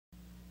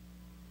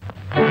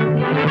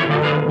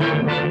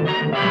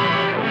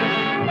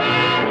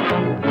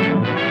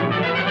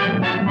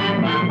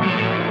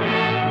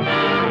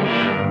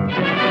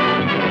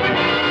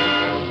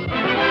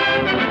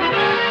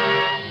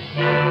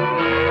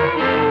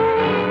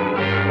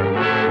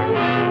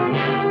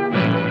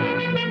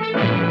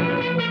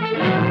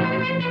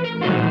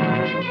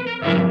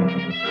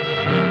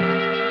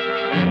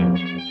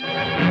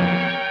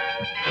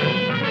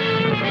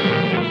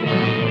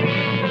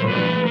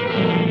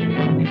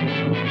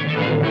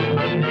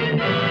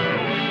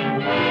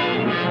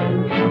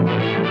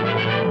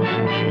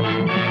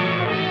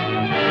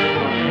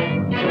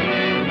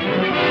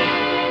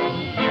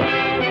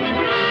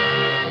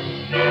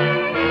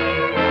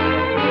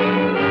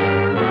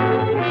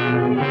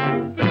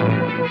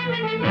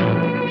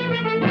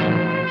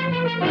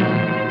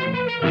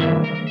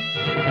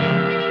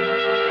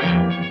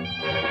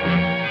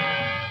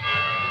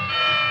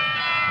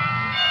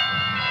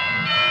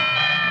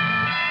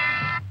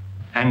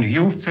And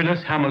you,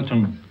 Phyllis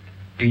Hamilton,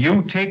 do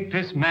you take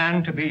this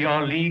man to be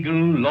your legal,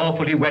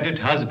 lawfully wedded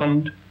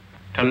husband,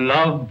 to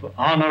love,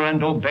 honor,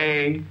 and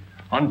obey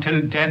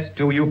until death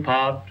do you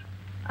part?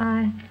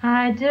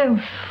 I do.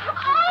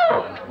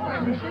 Oh!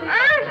 You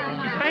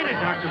fainted,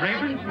 Dr.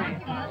 Raven.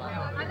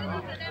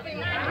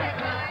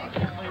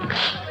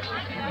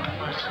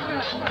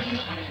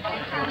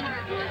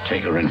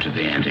 Take her into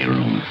the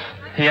anteroom.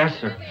 Yes,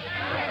 sir.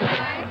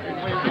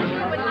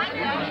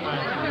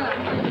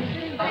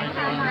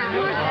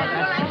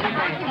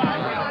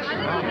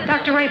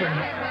 Dr. Rayburn,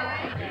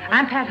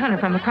 I'm Pat Hunter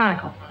from the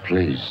Chronicle.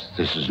 Please,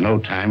 this is no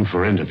time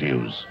for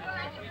interviews.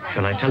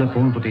 Shall I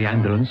telephone for the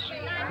ambulance?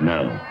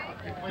 No.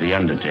 The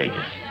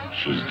undertaker.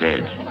 She's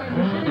dead.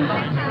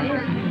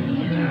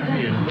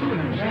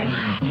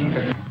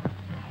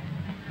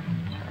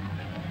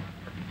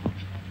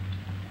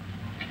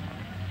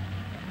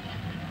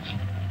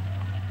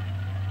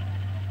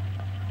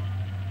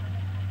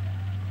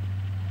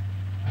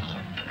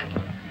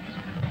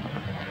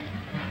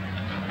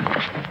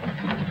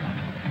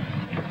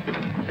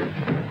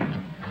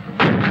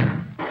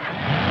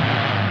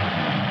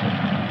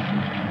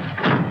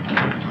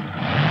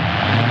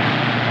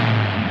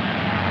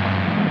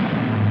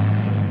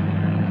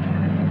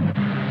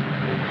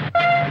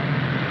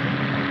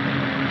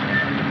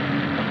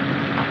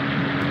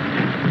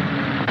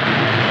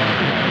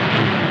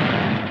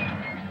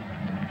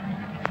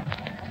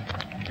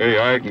 Hey,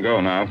 I can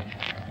go now.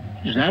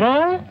 Is that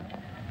all?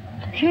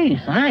 Gee,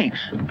 thanks.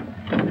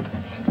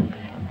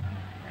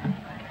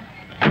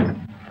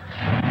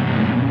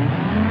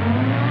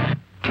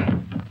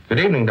 Good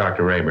evening,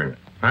 Dr. Rayburn.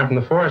 I'm from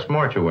the Forest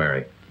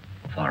Mortuary.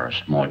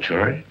 Forest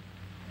Mortuary?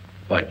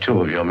 Why,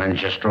 two of your men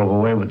just drove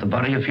away with the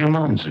body a few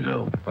moments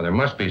ago. Well, there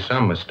must be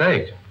some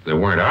mistake. They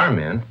weren't our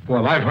men.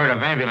 Well, I've heard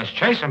of ambulance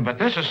chasing, but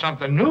this is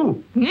something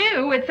new.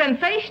 New? It's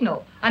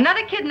sensational.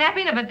 Another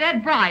kidnapping of a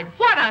dead bride.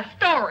 What a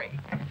story!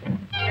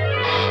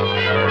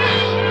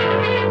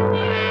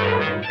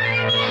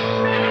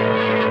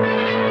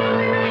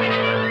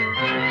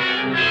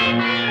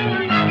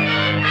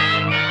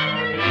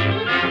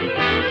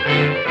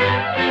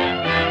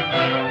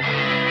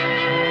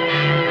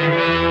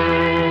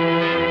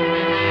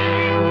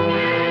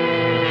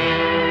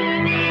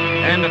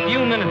 And a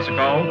few minutes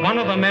ago, one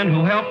of the men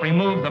who helped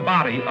remove the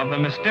body of the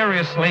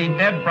mysteriously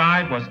dead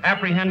bride was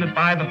apprehended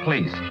by the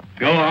police.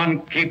 Go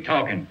on, keep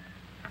talking.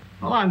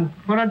 Well,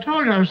 what I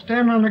told you, I was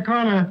standing on the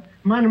corner,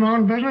 minding my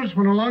own business,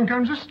 when along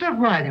comes a stiff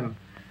wagon.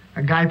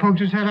 A guy poked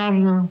his head out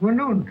of the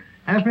window and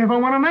asked me if I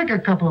want to make a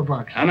couple of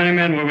bucks. How many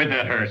men were with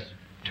that hearse?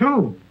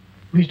 2.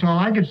 At least all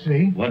I could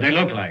see. What'd they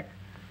look like?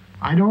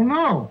 I don't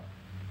know.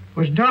 It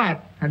was dark.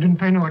 I didn't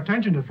pay no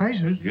attention to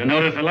faces. You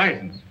notice the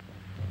license?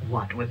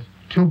 What, with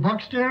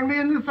 $2 staring me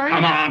in the face?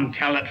 Come on,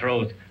 tell the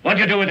truth. What'd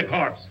you do with the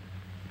corpse?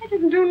 I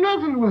didn't do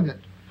nothing with it.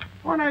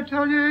 What I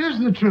tell you is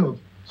the truth.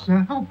 So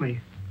help me.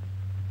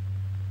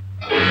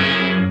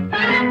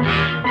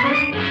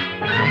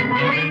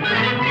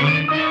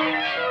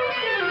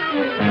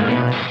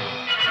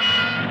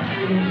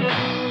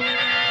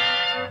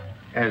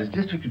 As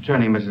District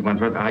Attorney, Mrs.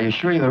 Wentworth, I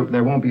assure you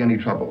there won't be any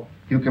trouble.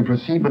 You can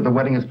proceed with the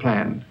wedding as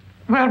planned.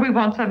 Well, we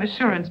want some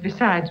assurance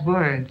besides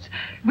words.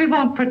 We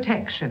want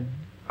protection.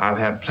 I'll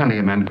have plenty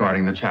of men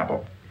guarding the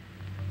chapel.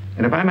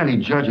 And if I'm any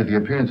judge of the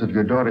appearance of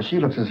your daughter, she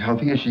looks as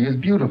healthy as she is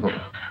beautiful.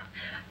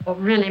 Oh,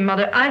 really,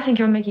 Mother, I think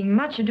you're making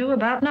much ado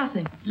about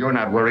nothing. You're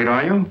not worried,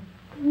 are you?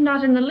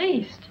 Not in the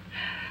least.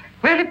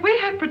 Well, if we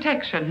have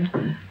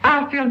protection,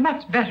 I'll feel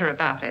much better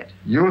about it.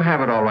 You'll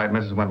have it all right,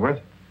 Mrs.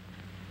 Wentworth.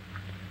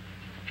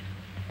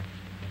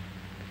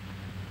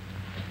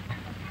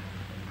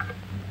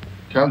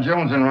 Tell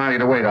Jones and Riley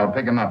to wait. I'll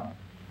pick him up.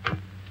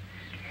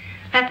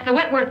 That's the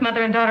Wentworth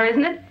mother and daughter,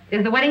 isn't it?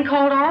 Is the wedding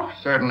called off?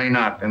 Certainly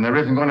not. And there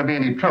isn't going to be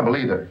any trouble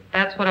either.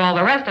 That's what all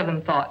the rest of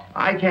them thought.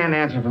 I can't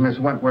answer for Miss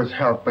Wentworth's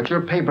health, but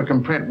your paper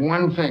can print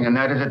one thing, and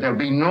that is that there'll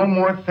be no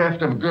more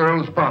theft of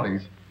girls'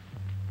 bodies.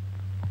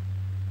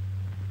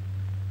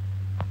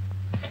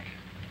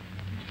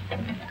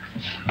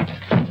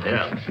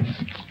 Yeah.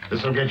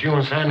 This will get you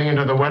and Sandy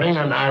into the wedding,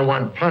 and I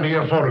want plenty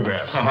of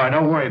photographs. Oh,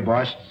 don't worry,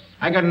 boss.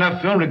 I got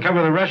enough film to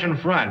cover the Russian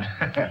front.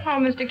 Oh,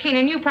 Mr.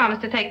 Keenan, you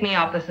promised to take me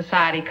off the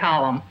society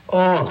column.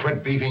 Oh,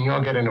 quit beefing.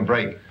 You're getting a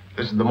break.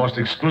 This is the most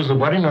exclusive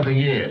wedding of the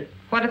year.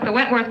 What if the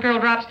Wentworth girl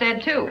drops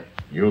dead, too?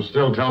 You'll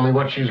still tell me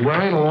what she's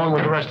wearing, along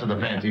with the rest of the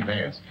fancy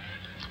pants.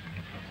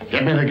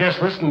 Get me the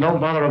guest list and don't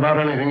bother about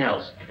anything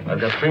else.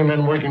 I've got 3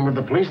 men working with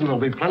the police, and there'll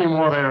be plenty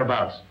more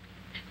thereabouts.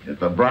 If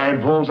the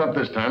bride pulls up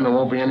this time, there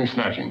won't be any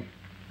snatching.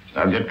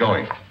 Now get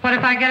going. What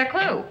if I get a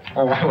clue?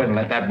 Oh, I wouldn't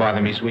let that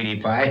bother me,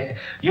 sweetie pie.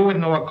 You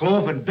wouldn't know a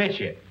clue if it bit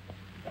you.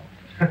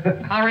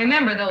 I'll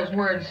remember those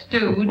words,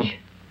 stooge.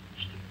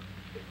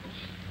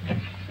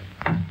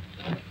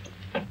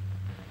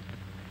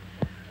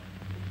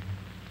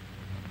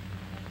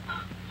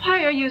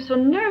 Why are you so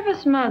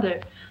nervous,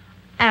 Mother?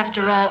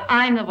 After all,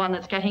 I'm the one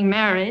that's getting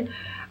married.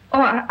 Oh,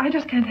 I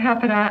just can't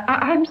help it.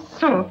 I'm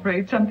so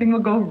afraid something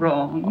will go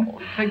wrong. Oh,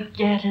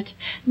 forget it.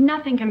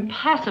 Nothing can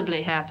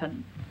possibly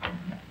happen.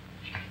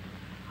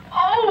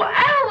 Oh,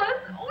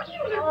 Alice! Oh,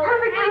 you look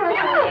perfectly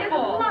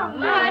beautiful.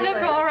 I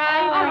look all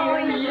right. Oh,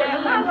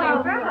 yes. I'm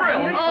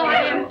thrilled. Oh, I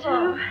am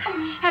too.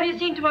 Have you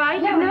seen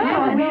Dwight? No.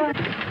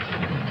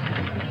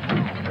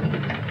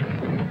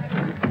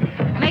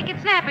 Make it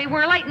snappy.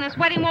 We're late and this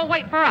wedding won't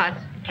wait for us.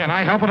 Can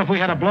I help it if we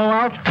had a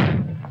blowout?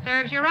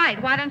 Serves you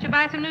right. Why don't you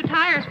buy some new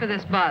tires for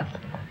this bus?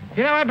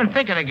 You know, I've been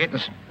thinking of getting...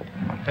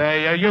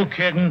 Hey, are you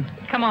kidding?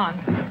 Come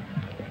on.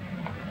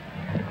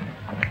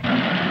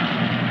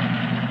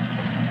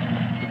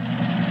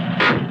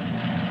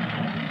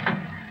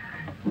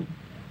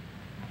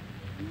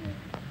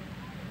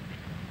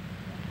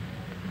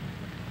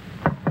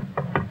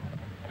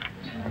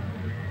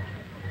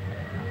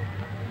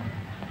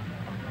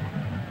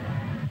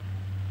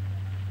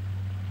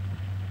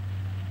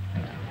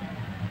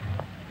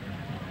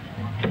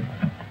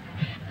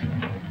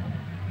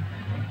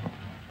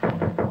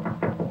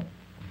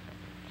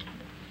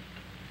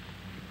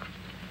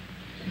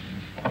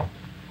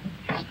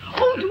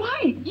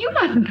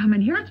 Come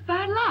in here. It's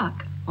bad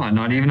luck. Oh,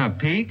 not even a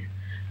peek?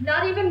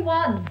 Not even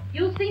one.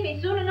 You'll see me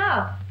soon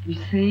enough. You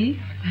see?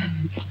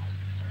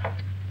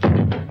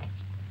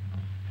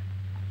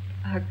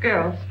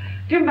 Girls,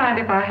 do you mind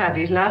if I have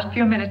these last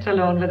few minutes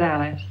alone with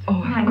Alice?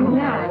 Oh, I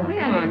know. We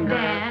Come on, girls.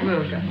 understand.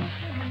 We'll go.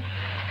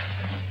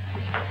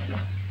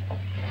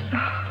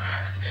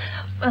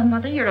 Well,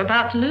 Mother, you're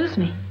about to lose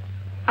me.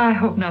 I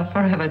hope not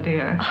forever,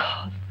 dear.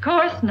 Oh, of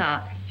course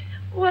not.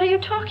 What are you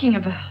talking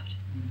about?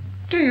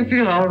 Do you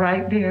feel all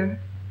right, dear?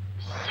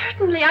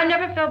 Certainly. I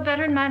never felt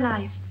better in my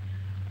life.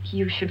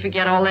 You should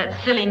forget all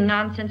that silly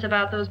nonsense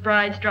about those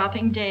brides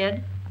dropping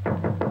dead.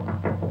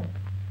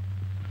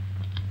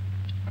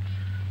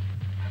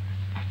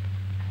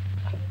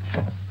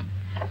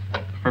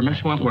 For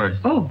Miss Wentworth.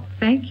 Oh,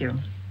 thank you.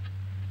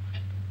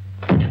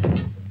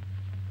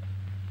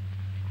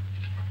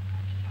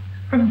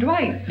 From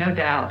Dwight, no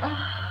doubt.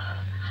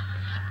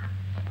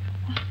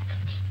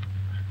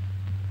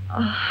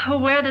 Oh,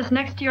 wear this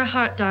next to your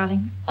heart,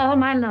 darling. All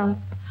my love.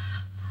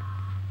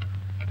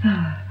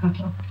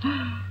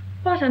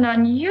 What an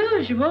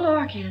unusual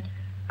orchid.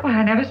 Well,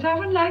 I never saw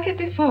one like it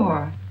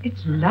before.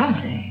 It's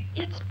lovely.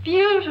 It's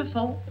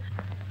beautiful.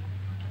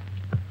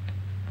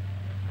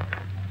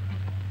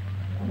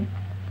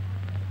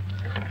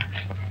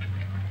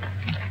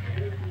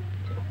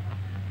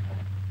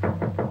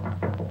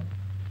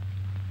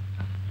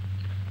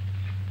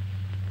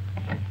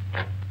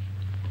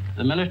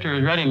 The minister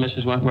is ready,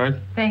 Mrs. Wentworth.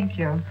 Thank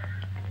you.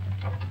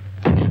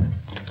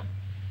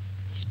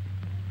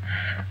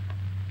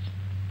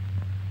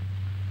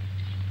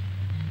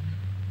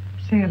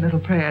 Say a little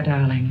prayer,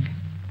 darling.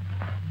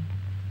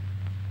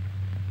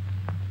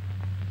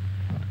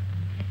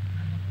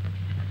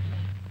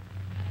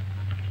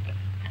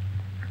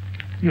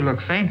 You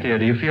look faint, dear.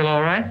 Do you feel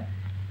all right?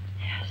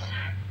 Yes.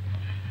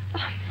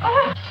 Oh,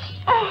 Alice!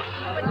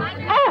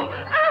 Oh,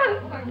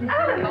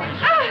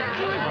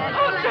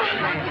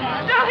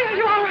 darling, are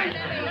you all right?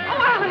 Oh,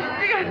 Alice,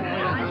 dear.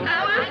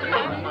 Alice!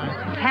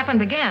 It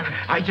happened again.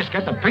 I just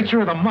got the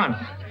picture of the month.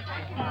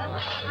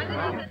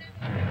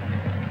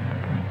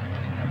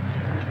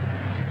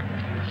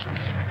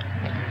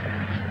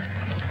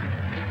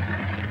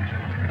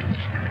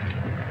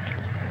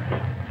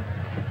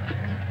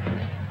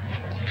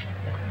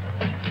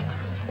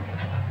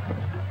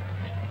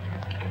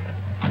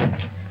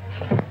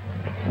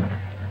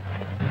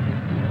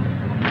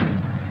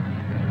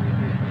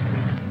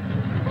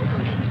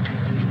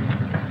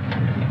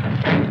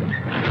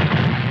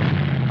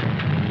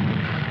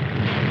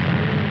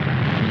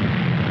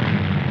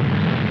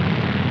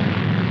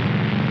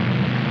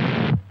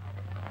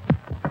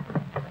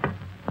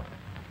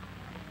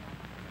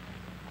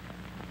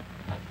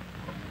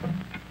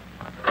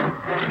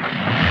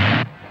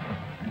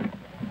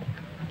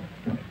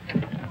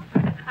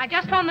 I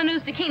just phoned the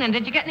news to Keenan.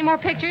 Did you get any more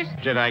pictures?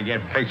 Did I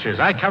get pictures?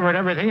 I covered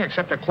everything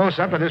except a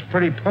close-up of this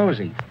pretty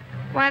posy.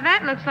 Why,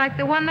 that looks like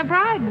the one the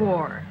bride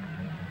wore.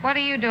 What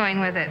are you doing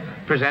with it?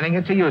 Presenting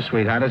it to you,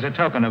 sweetheart, as a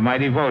token of my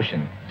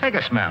devotion. Take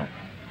a smell.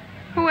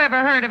 Who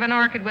ever heard of an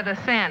orchid with a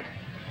scent?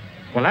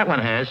 Well, that one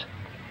has.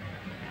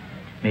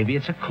 Maybe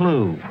it's a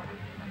clue.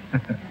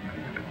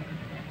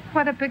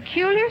 What a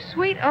peculiar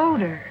sweet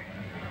odor.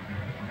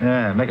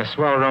 Yeah, make a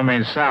swell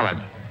romaine salad.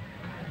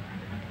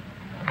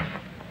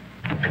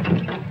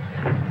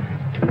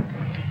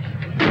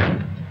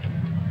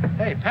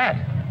 Hey, Pat,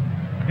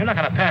 you're not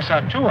going to pass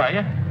out too, are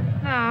you?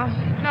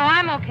 No,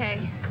 I'm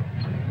okay.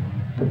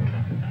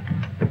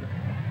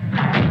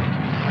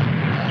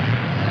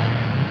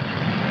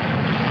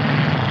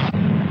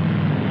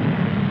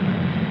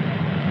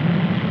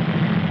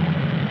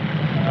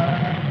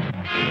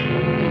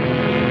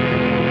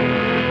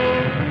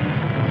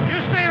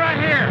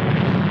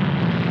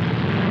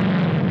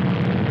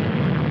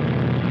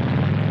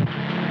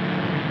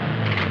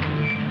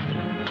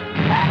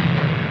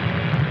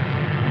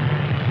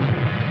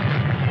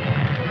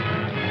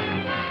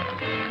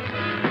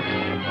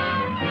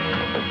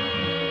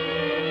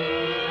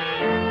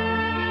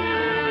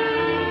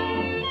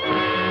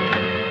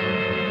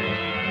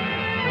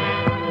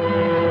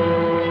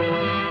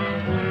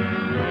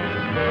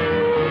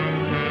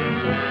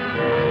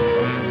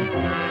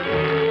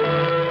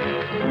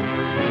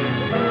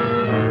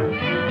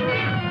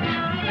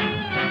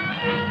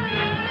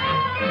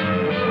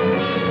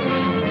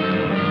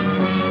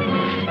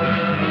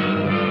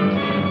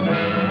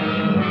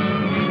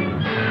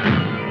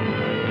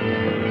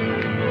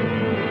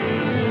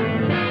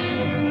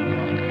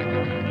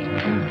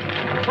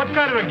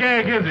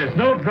 Gag is this?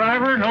 No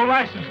driver, no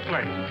license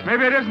plate.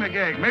 Maybe it isn't a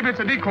gag. Maybe it's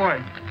a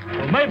decoy.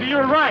 Well, maybe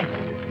you're right.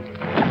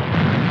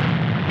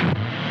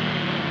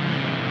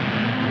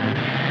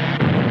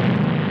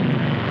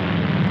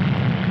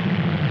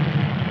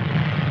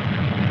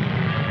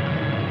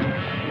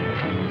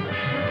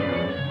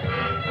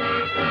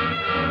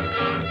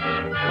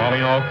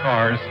 Calling all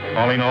cars,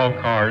 calling all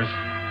cars.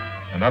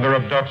 Another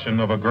abduction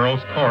of a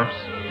girl's corpse.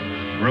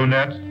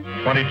 Brunette,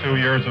 22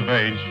 years of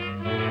age.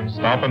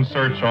 Stop and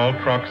search all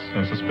trucks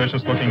and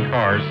suspicious-looking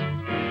cars.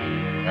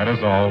 That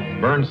is all.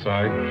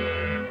 Burnside.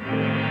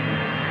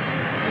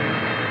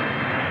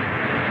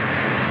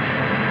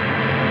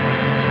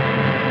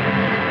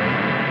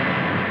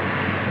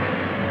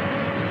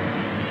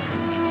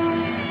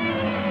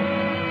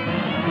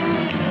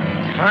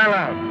 Smile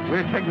out.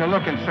 We're taking a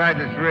look inside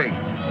this rig.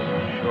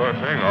 Sure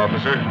thing,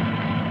 officer.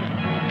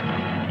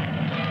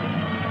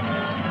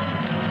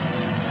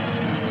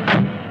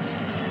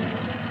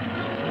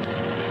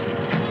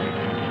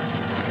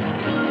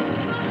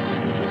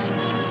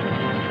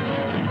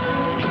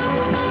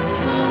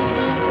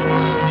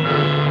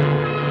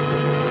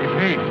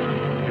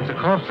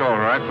 Corpse, all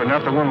right, but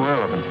not the one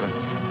we're looking for.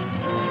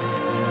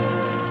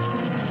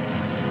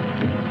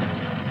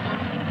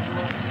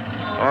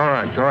 All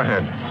right, go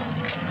ahead.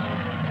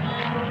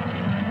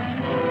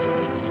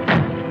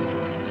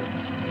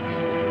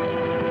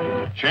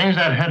 Change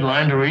that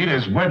headline to read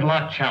as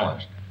wedlock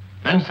challenged.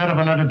 Then set up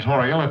an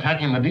editorial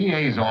attacking the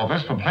DA's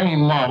office for playing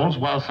marbles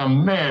while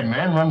some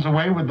madman runs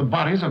away with the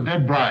bodies of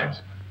dead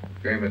brides.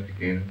 Okay, Mr.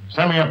 Keenan.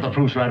 Send me up the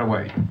proofs right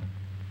away.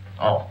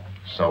 Oh,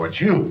 so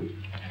it's you.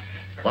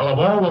 Well, of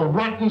all the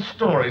rotten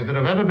stories that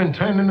have ever been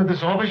turned into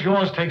this office,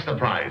 yours takes the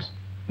prize.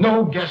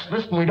 No guest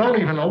list, and we don't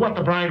even know what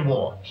the bride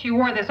wore. She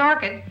wore this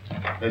orchid.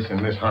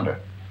 Listen, Miss Hunter,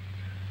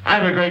 I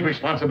have a great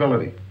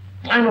responsibility.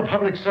 I'm a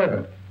public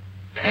servant.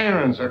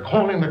 Parents are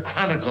calling the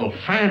Chronicle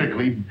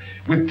frantically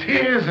with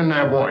tears in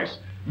their voice,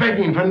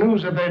 begging for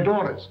news of their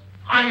daughters.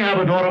 I have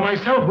a daughter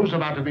myself who's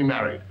about to be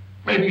married.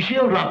 Maybe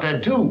she'll drop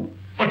dead, too.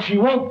 But she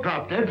won't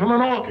drop dead from an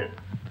orchid.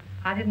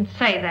 I didn't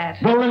say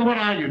that. Well, then what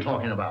are you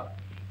talking about?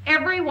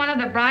 Every one of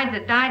the brides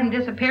that died and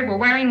disappeared were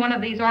wearing one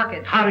of these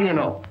orchids. How do you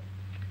know?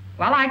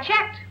 Well, I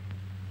checked.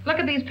 Look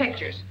at these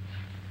pictures.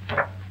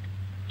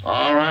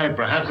 All right,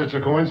 perhaps it's a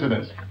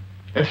coincidence.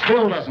 It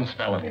still doesn't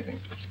spell anything.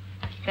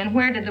 Then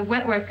where did the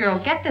Wentworth girl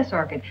get this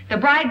orchid? The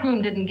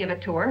bridegroom didn't give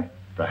it to her.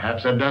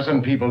 Perhaps a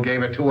dozen people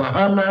gave it to her.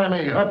 Her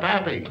mammy, her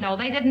pappy. No,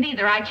 they didn't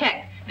either. I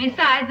checked.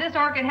 Besides, this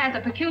orchid has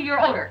a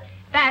peculiar odor.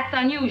 That's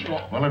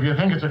unusual. Well, if you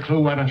think it's a clue,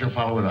 why don't you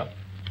follow it up?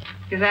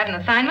 Is that an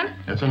assignment?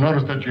 It's a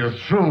notice that you're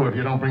through if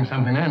you don't bring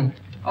something in.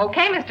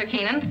 Okay, Mr.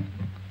 Keenan.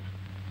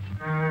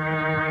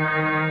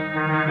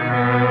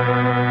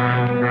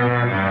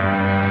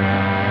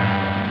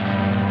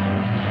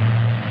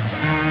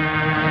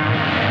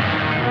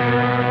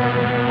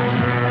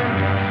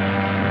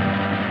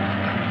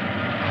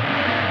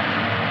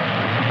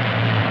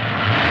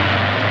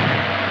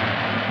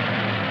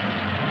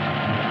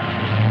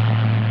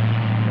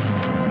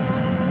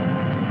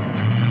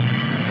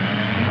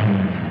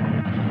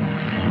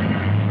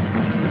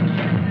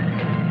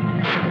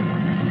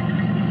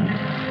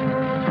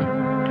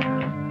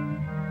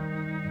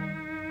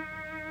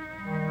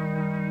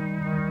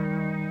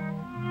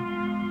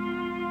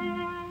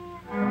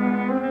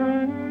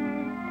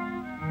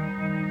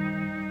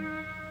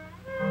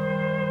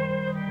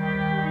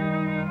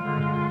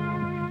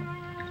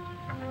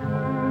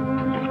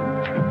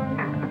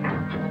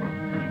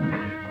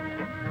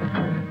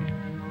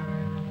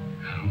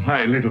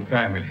 My little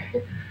family.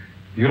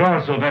 You're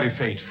all so very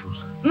faithful.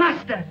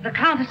 Master, the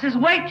Countess is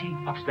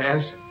waiting.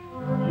 Upstairs?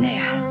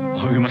 There.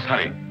 Oh, you must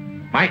hurry.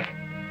 Mike?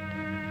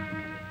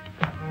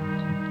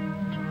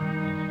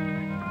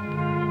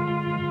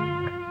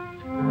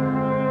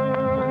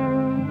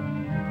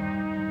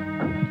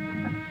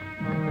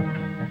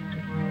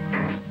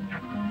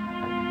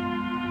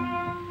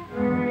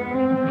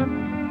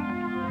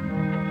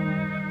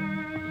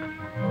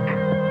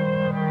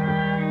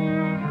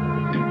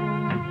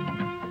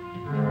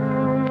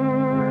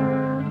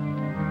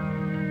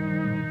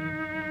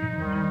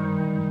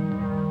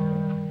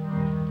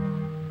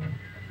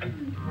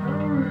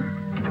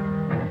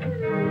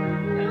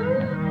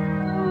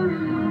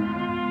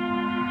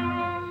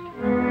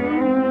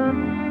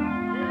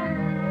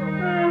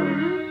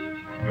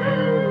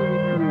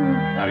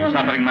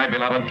 Suffering, my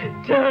beloved?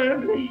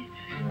 Terribly.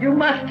 You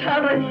must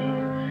hurry.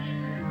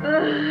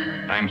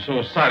 I'm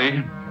so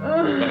sorry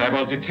that I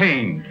was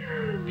detained.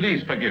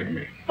 Please forgive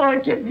me.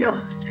 Forgive you.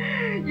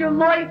 You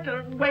loiter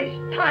and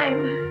waste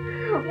time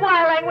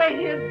while I wait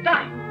here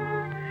dying.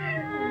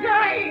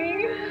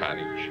 Dying.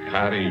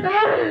 Courage.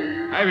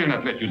 I will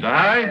not let you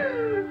die.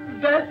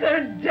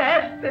 Better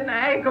death than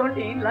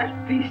agony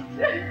like this.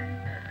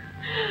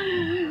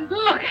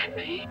 Look at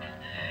me.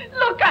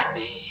 Look at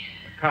me.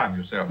 Calm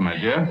yourself, my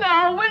dear.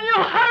 Now, will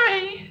you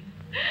hurry?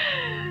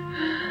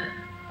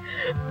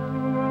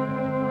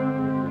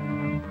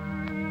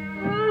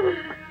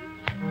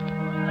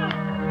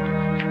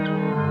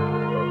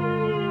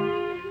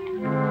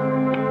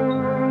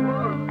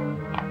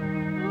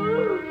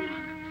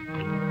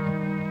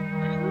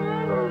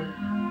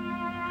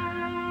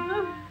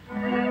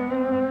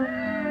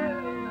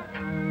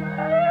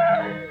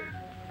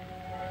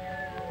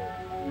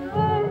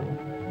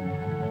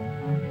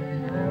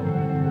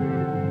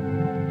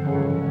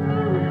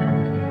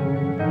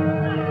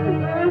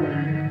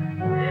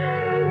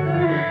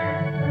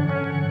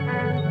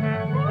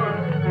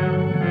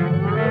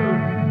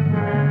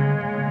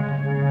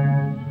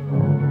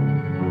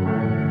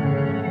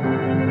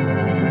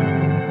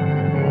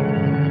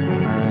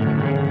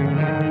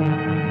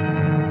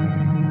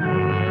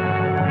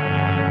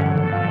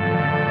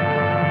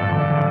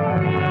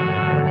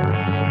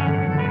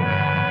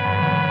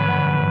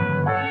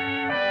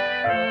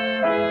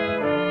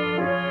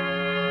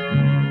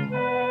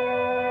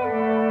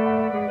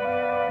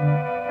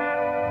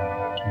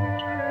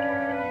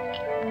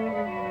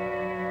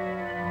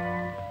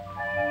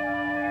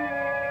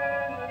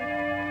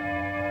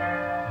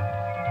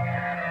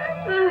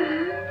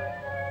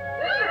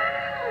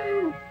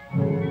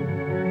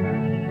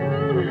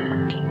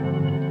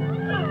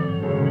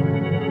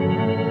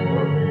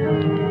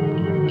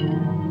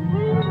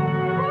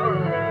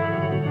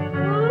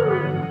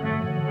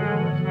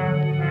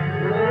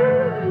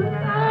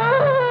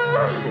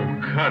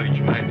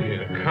 Courage, my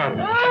dear,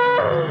 courage.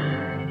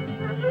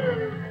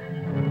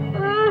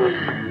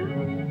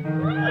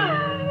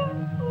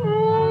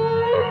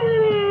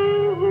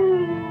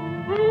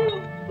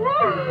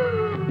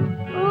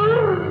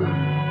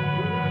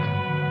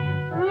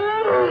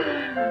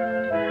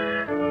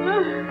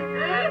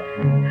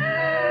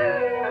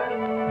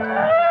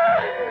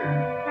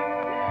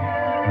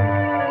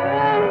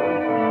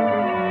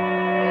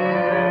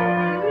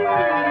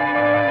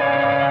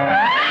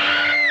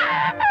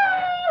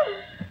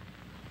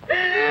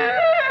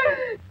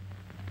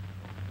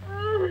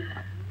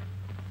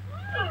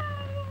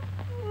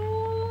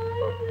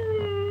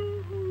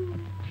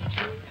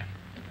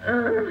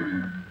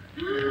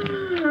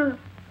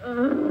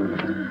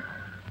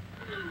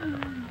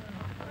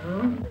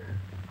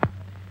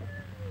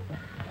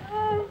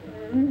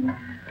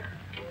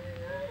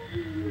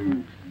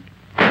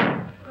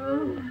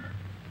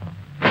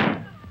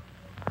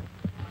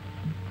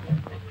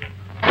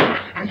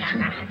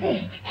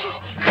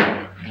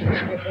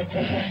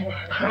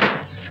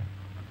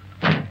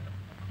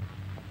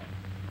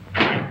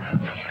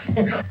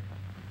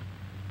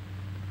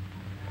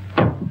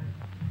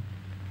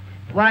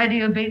 Why do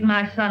you beat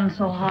my son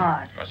so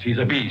hard? Because he's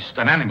a beast,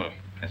 an animal,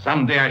 and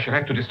someday I shall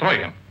have to destroy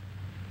him.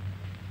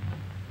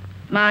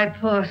 My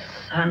poor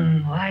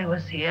son, why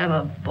was he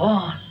ever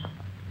born?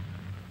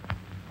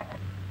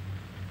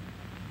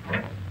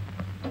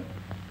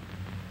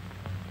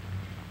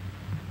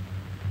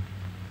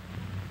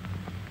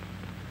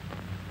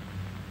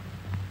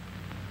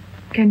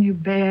 Can you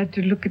bear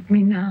to look at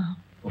me now?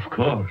 Of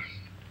course.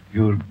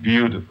 You're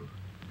beautiful.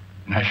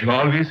 And I shall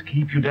always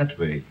keep you that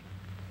way.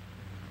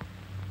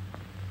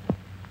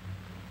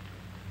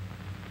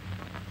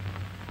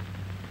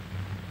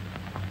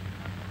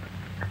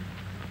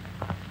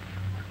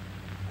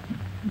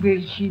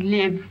 Will she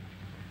live?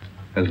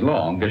 As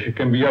long as she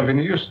can be of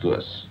any use to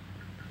us.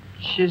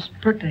 She's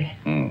pretty.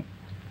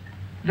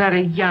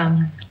 Very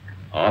young.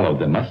 All of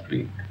them must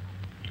be.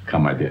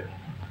 Come, my dear.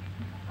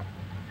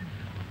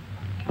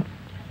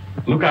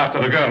 Look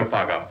after the girl,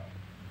 Paga.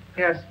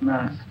 Yes,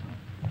 master.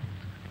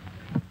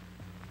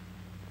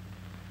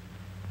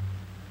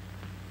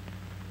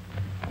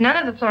 None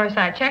of the florists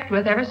I checked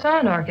with ever saw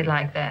an orchid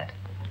like that.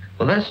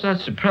 Well, that's not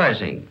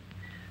surprising.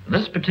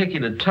 This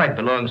particular type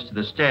belongs to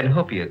the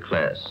Stanhopea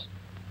class.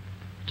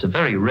 It's a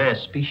very rare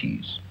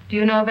species. Do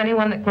you know of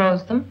anyone that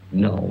grows them?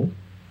 No.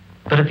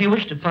 But if you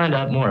wish to find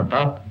out more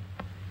about them,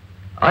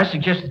 I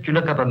suggest that you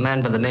look up a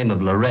man by the name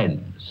of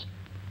Lorenz.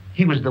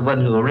 He was the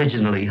one who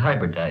originally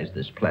hybridized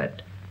this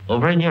plant,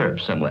 over in Europe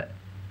somewhere.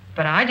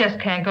 But I just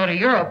can't go to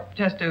Europe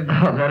just to...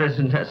 Oh, that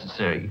isn't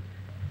necessary.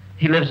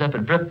 He lives up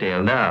at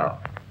Brookdale now.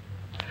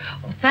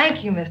 Well,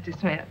 thank you, Mr.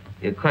 Smith.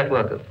 You're quite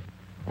welcome.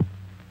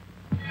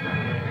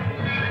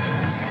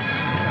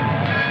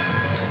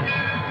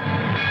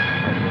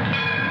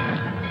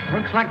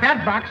 Looks like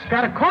that box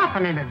got a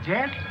coffin in it,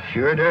 Jed.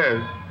 Sure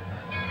does.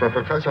 For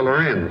Professor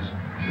Lorenz.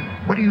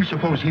 What do you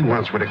suppose he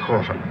wants with a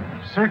coffin?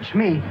 Search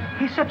me.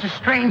 He's such a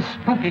strange,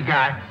 spooky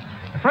guy.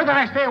 The further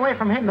I stay away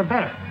from him, the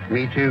better.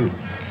 Me too.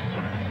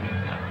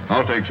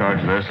 I'll take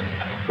charge of this.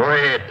 Go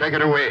ahead, take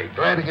it away.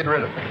 Glad to get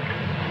rid of it.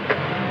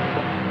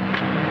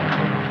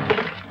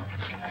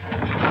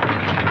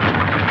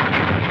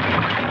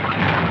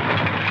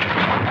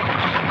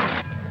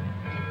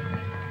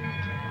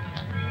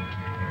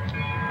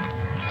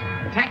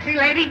 Taxi,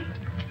 lady?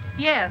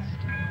 Yes.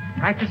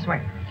 Right this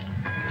way.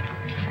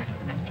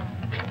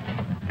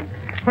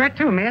 Where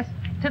to, miss?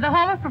 To the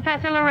home of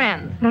Professor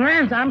Lorenz.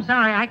 Lorenz, I'm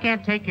sorry, I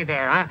can't take you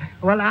there.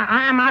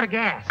 I'm out of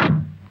gas.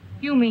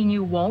 You mean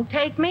you won't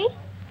take me?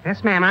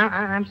 Yes, ma'am.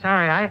 I'm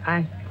sorry.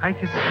 I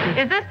just...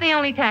 Is this the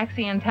only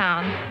taxi in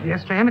town?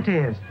 Yes, ma'am, it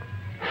is.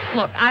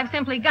 Look, I've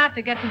simply got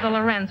to get to the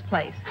Lorenz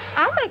place.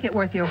 I'll make it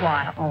worth your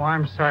while. Oh,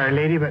 I'm sorry,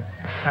 lady, but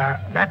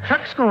that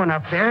truck's going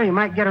up there. You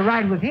might get a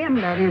ride with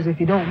him. That is, if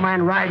you don't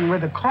mind riding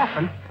with a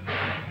coffin.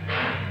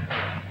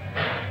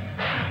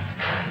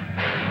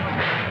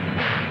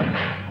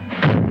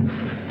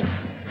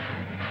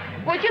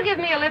 Would you give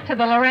me a lift to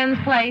the Lorenz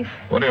place?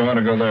 What do you want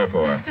to go there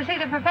for? To see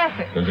the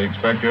professor. Does he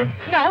expect you?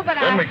 No, but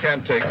Then we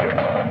can't take you.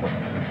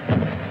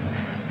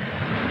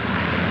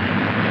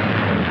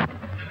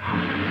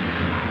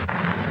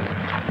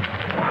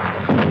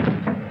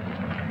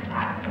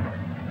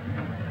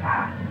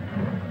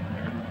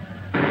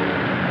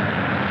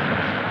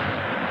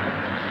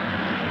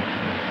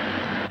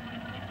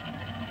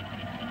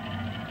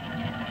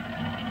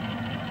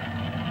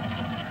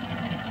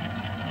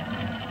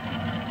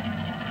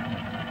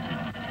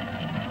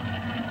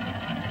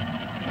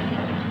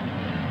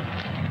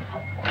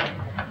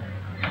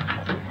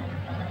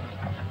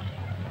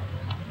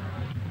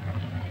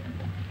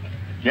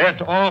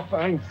 Get off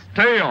and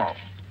stay off.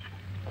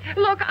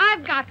 Look,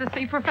 I've got to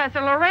see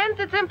Professor Lorenz.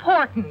 It's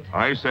important.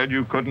 I said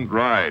you couldn't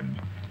ride. Hey,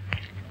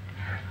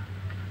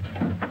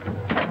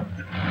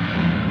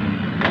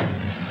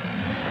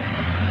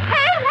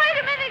 wait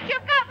a minute.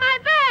 You've got my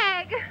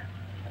bag.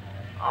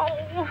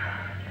 Oh.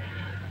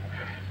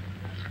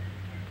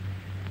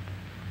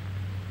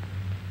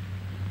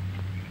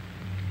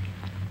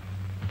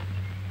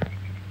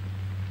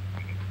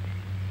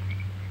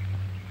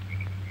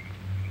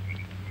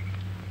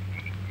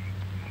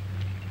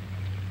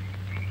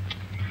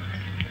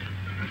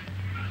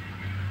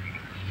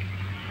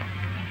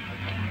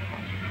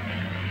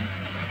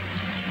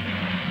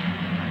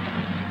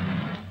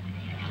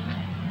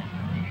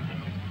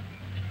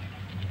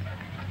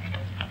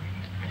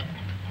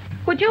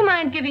 Would you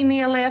mind giving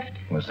me a lift?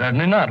 Well,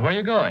 certainly not. Where are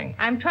you going?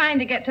 I'm trying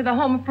to get to the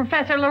home of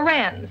Professor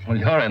Lorenz. Well,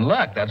 you're in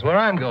luck. That's where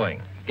I'm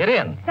going. Get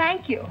in.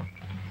 Thank you.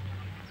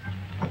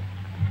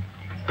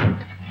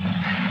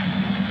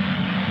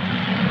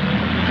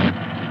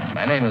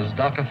 My name is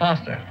Dr.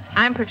 Foster.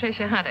 I'm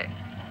Patricia Hunter.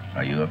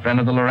 Are you a friend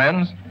of the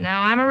Lorenz? No,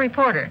 I'm a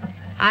reporter.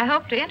 I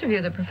hope to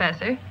interview the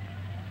professor.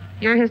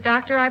 You're his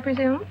doctor, I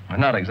presume? Well,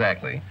 not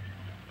exactly.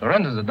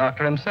 Lorenz is a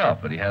doctor himself,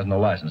 but he has no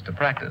license to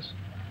practice.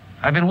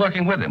 I've been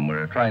working with him.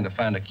 We're trying to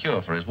find a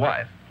cure for his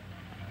wife.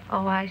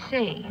 Oh, I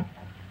see.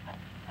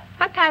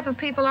 What type of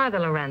people are the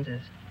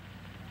Lorenzes?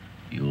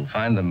 You'll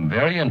find them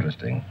very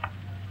interesting.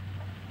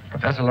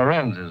 Professor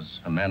Lorenz is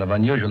a man of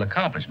unusual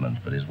accomplishment,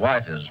 but his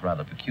wife is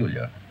rather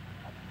peculiar.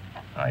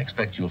 I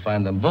expect you'll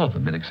find them both a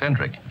bit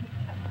eccentric.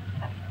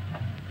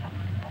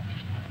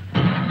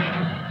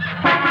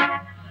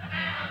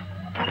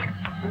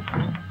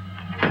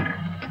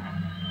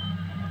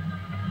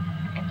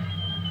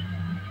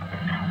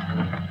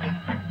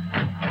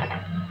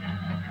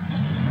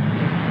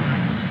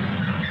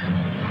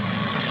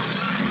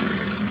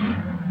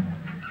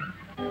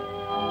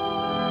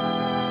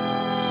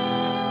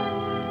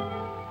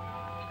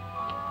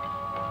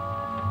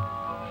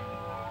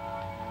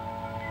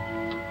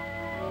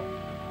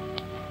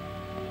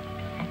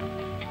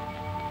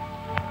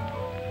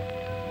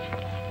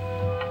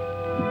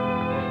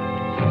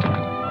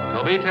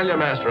 Tell your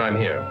master I'm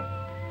here.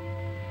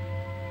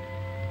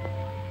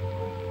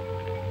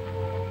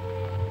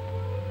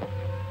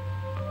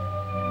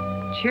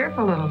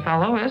 Cheerful little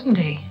fellow, isn't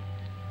he?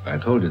 I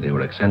told you they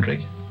were eccentric.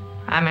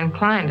 I'm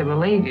inclined to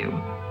believe you.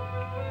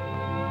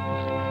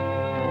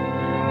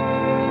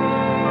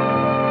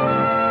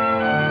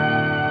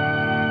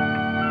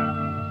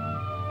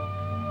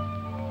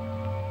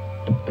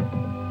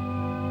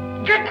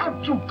 Get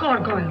out, you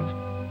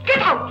gargoyles! Get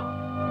out!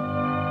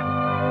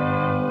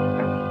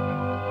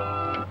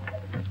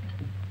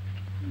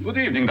 Good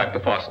evening,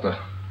 Dr. Foster.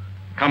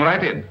 Come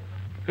right in.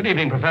 Good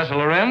evening, Professor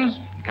Lorenz.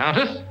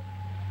 Countess.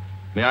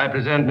 May I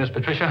present Miss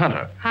Patricia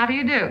Hunter? How do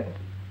you do?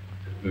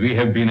 We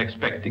have been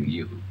expecting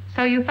you.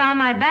 So you found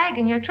my bag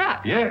in your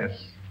truck? Yes.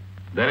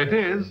 There it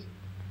is.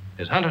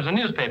 Miss Hunter's a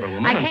newspaper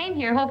woman. I came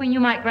here hoping you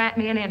might grant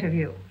me an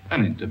interview.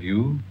 An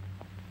interview?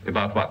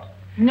 About what?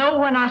 No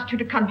one asked you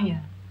to come here.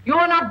 You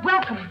are not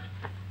welcome.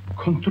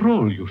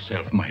 Control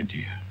yourself, my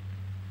dear.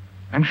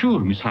 I'm sure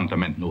Miss Hunter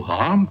meant no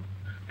harm.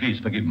 Please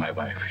forgive my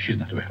wife. She's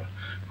not well.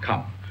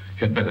 Come,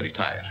 you had better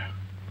retire.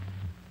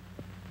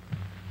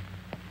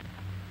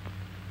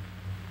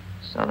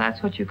 So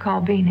that's what you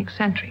call being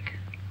eccentric.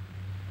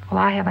 Well,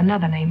 I have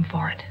another name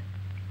for it.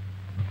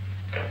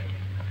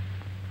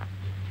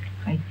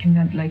 I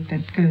cannot like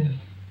that girl.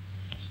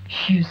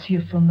 She is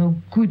here for no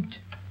good.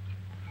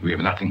 We have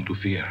nothing to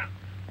fear.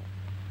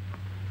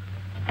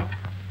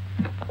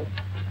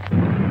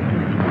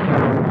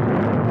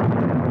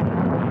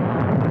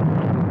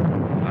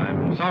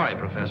 I'm sorry,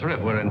 Professor,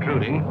 if we're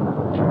intruding.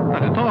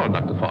 Not at all,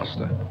 Dr.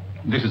 Foster.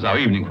 This is our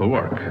evening for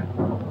work.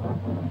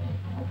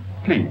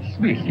 Please,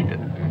 be seated.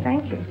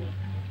 Thank you.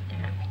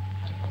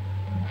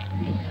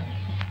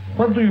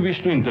 What do you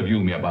wish to interview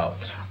me about?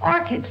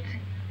 Orchids.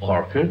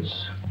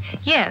 Orchids?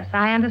 Yes,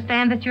 I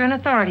understand that you're an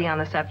authority on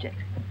the subject.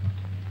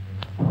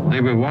 They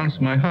were once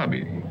my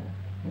hobby,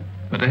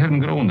 but I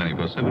haven't grown any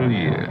for several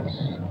years.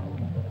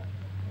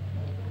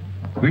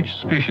 Which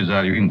species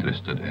are you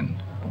interested in?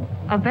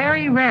 A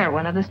very rare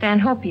one of the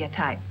Stanhopea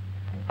type.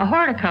 A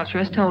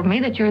horticulturist told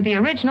me that you're the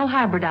original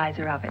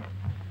hybridizer of it.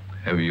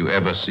 Have you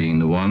ever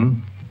seen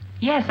one?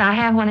 Yes, I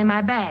have one in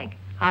my bag.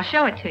 I'll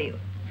show it to you.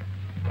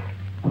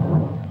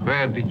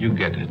 Where did you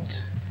get it?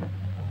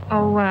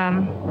 Oh,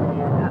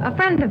 a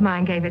friend of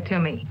mine gave it to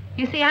me.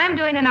 You see, I'm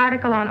doing an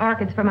article on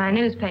orchids for my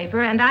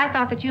newspaper, and I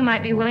thought that you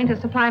might be willing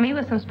to supply me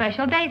with some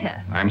special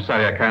data. I'm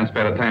sorry I can't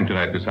spare the time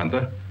tonight, Miss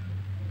Hunter.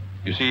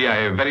 You see,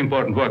 I have very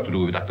important work to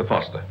do with Dr.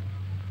 Foster.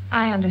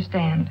 I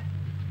understand.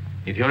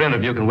 If your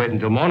interview can wait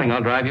until morning,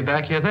 I'll drive you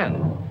back here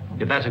then.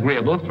 If that's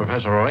agreeable to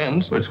Professor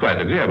Lorenz. Well, it's quite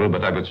agreeable,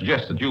 but I would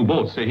suggest that you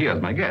both stay here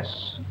as my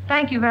guests.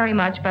 Thank you very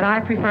much, but I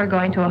prefer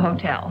going to a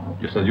hotel.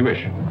 Just as you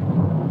wish.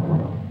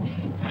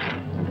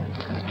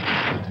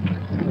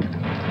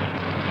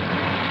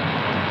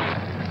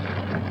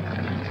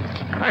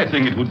 I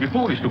think it would be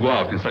foolish to go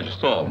out in such a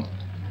storm.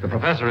 The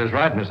professor is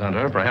right, Miss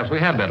Hunter. Perhaps we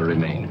had better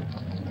remain.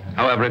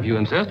 However, if you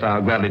insist,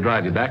 I'll gladly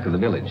drive you back to the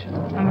village.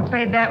 I'm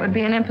afraid that would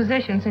be an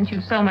imposition since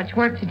you've so much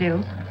work to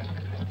do.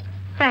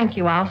 Thank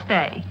you, I'll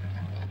stay.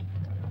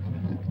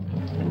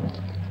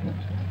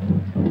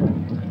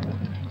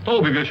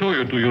 Toby will show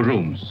you to your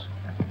rooms.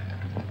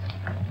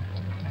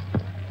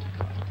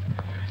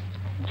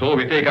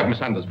 Toby, take up Miss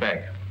Hunter's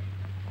bag.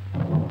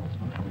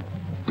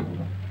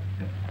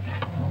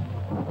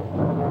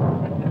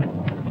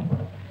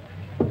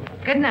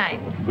 Good night.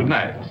 Good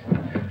night.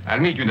 I'll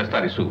meet you in the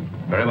study soon.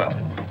 Very well.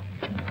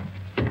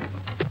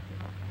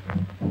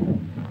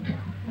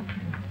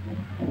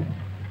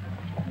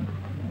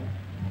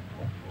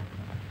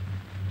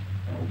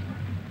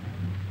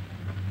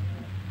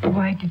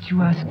 Why did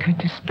you ask her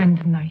to spend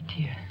the night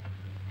here?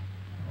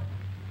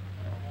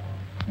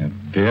 A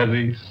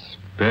very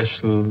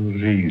special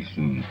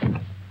reason.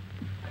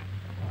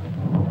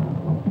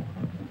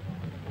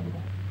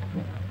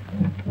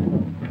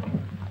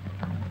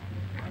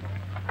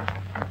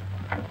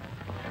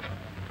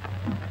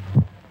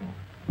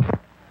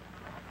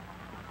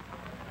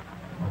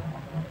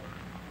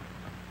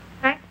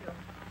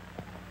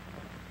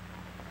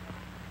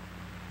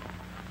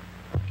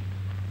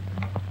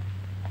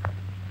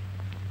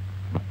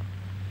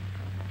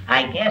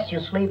 I guess you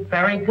sleep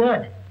very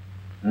good.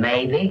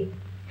 Maybe.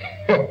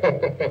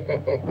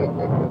 The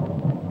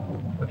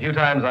few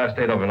times I've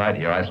stayed overnight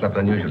here, I slept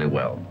unusually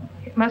well.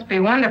 It must be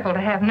wonderful to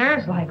have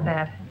nerves like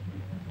that.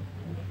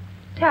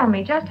 Tell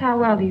me, just how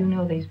well do you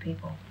know these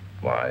people?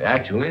 Why,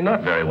 actually,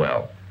 not very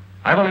well.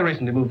 I've only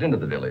recently moved into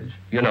the village.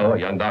 You know, a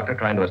young doctor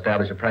trying to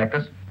establish a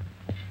practice.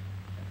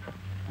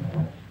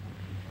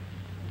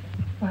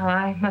 Well,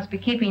 I must be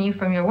keeping you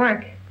from your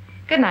work.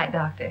 Good night,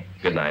 Doctor.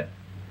 Good night.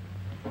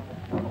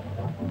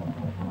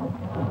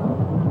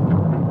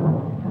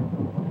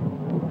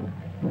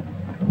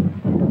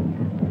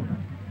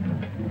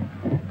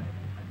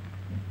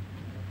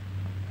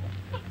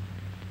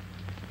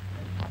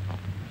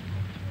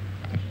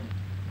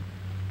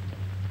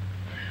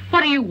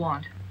 What do you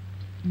want?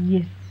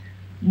 Yes,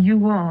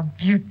 you are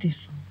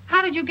beautiful.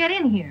 How did you get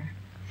in here?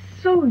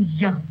 So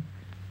young.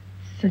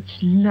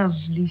 Such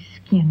lovely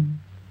skin.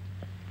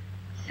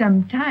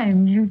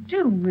 Sometime you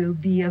too will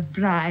be a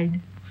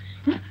bride.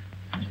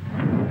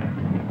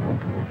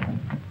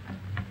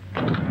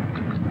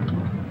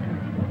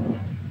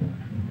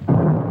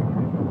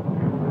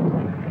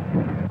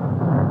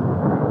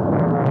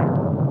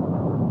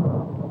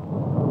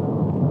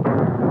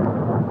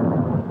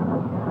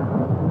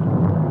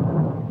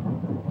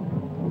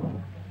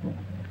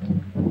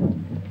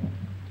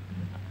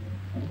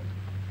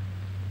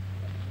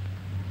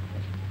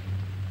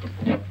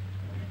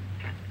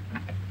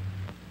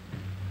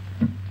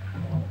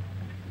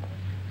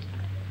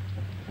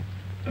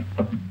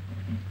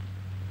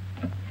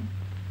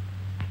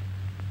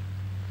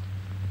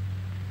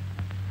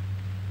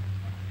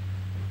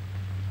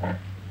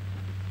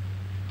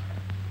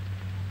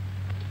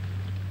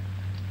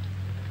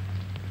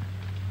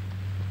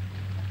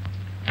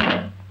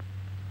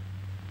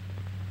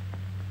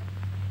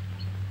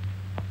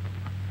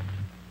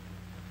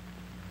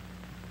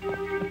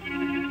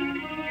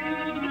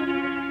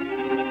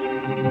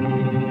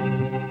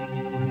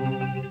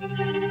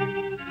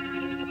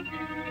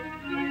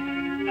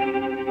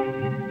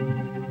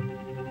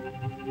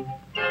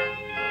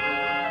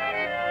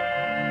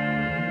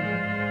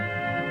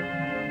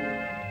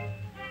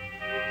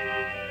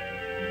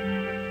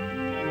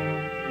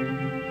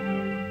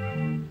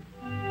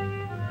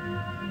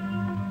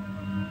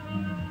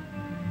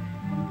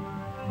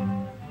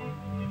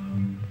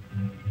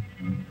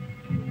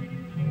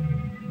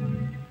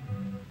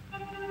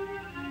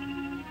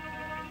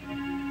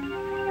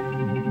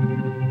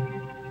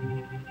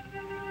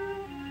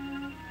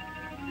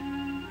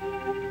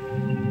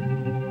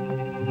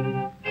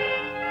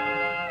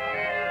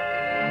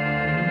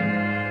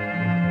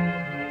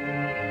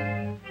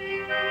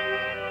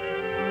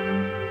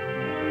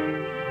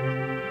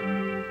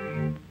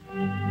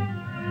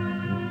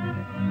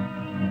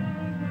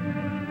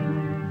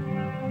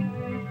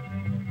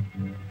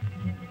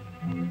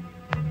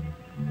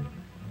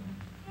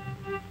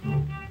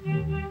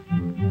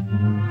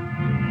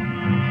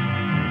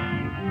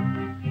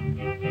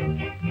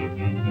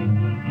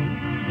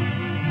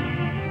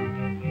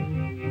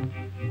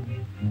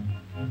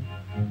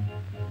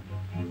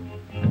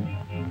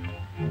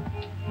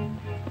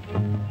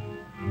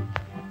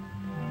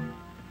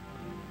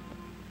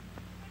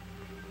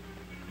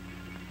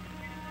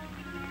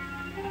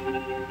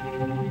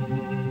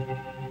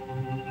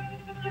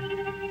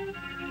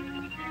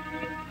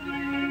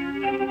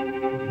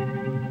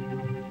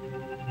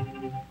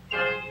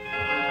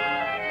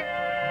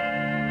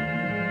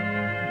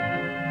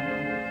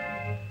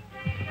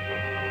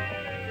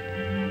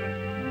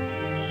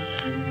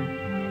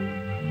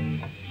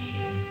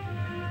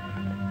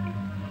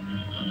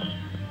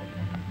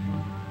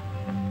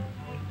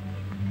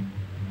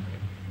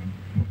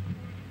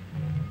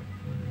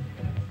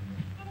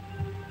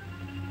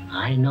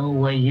 I know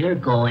where you're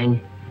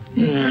going.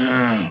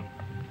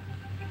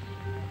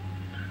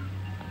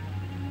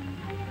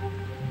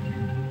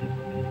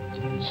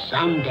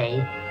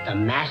 Someday, the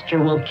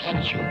master will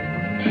catch you.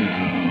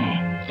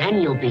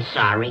 Then you'll be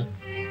sorry.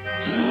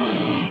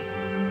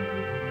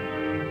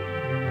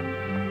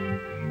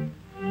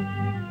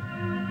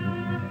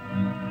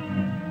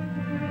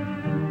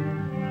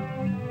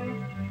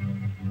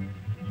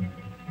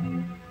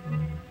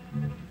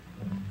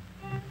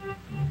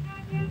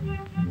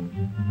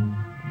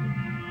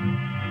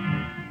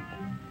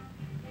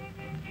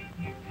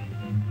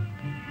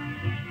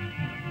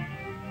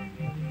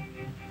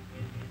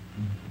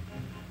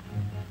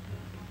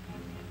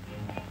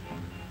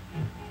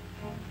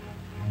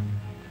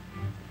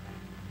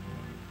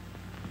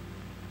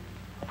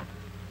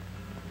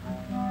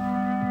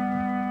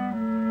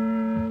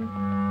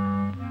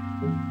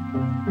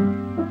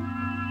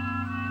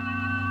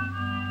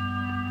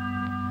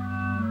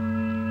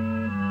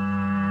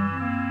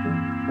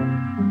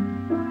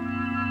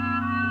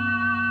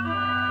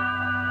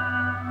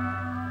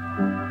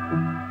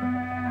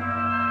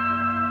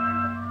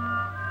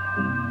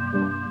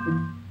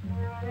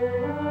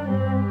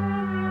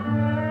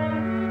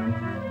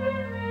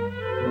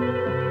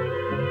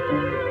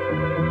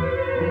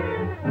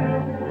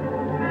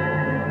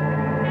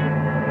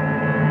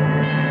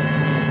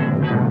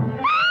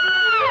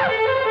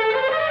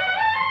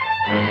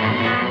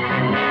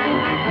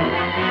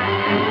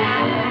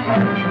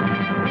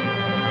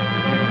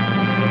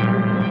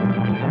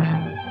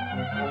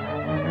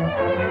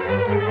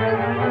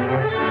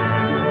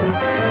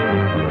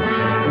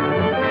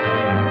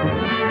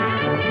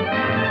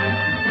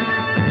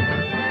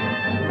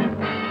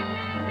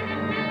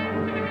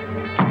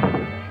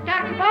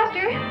 Dr.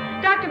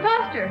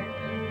 Foster!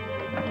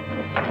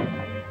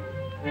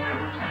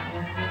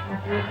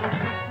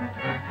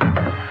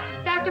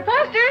 Dr.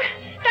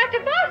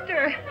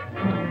 Foster!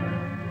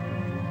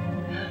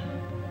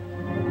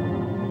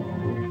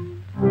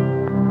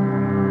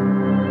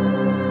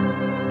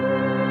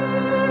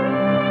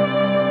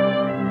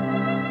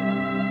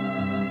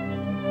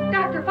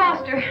 Dr.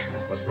 Foster!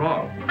 What's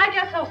wrong? I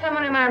just saw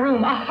someone in my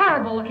room, a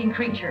horrible-looking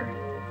creature.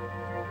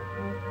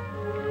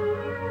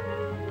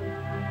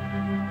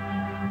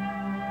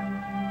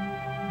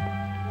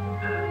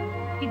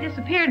 He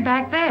disappeared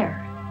back there.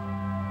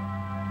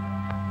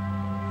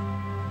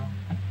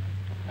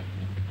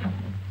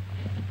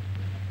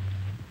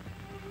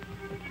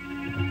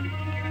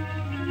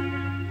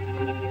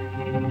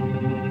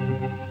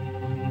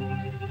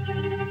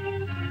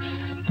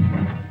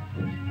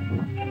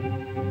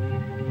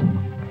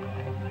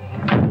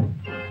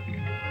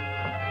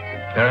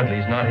 Apparently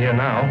he's not here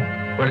now.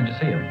 Where did you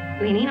see him?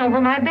 Leaning over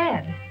my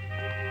bed.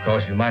 Of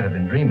course, you might have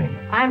been dreaming.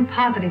 I'm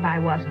positive I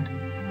wasn't.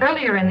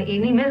 Earlier in the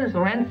evening, Mrs.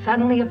 Lorenz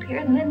suddenly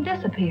appeared and then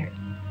disappeared.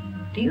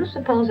 Do you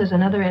suppose there's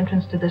another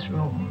entrance to this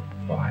room?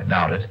 Oh, I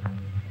doubt it.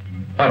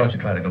 Why don't you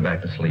try to go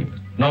back to sleep?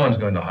 No one's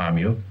going to harm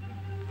you.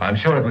 I'm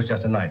sure it was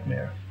just a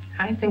nightmare.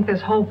 I think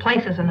this whole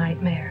place is a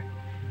nightmare.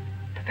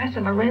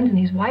 Professor Lorenz and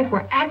his wife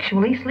were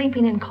actually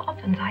sleeping in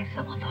coffins. I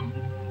saw them.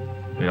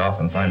 We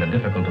often find it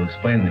difficult to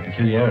explain the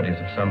peculiarities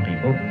of some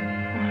people.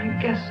 I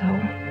guess so.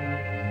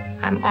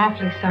 I'm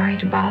awfully sorry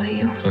to bother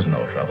you. It was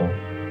no trouble.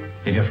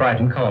 If you're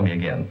frightened, call me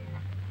again.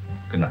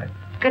 Good night.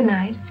 Good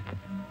night.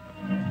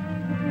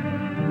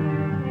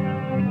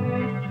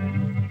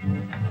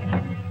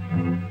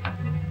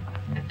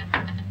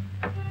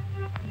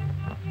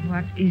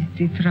 What is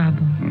the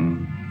trouble?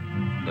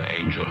 The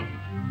angel.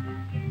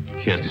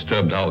 He has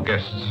disturbed our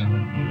guests.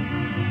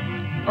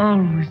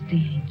 Always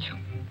the angel.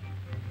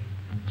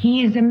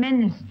 He is a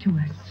menace to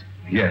us.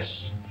 Yes.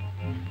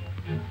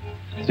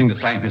 I think the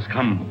time has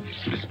come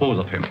to dispose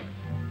of him.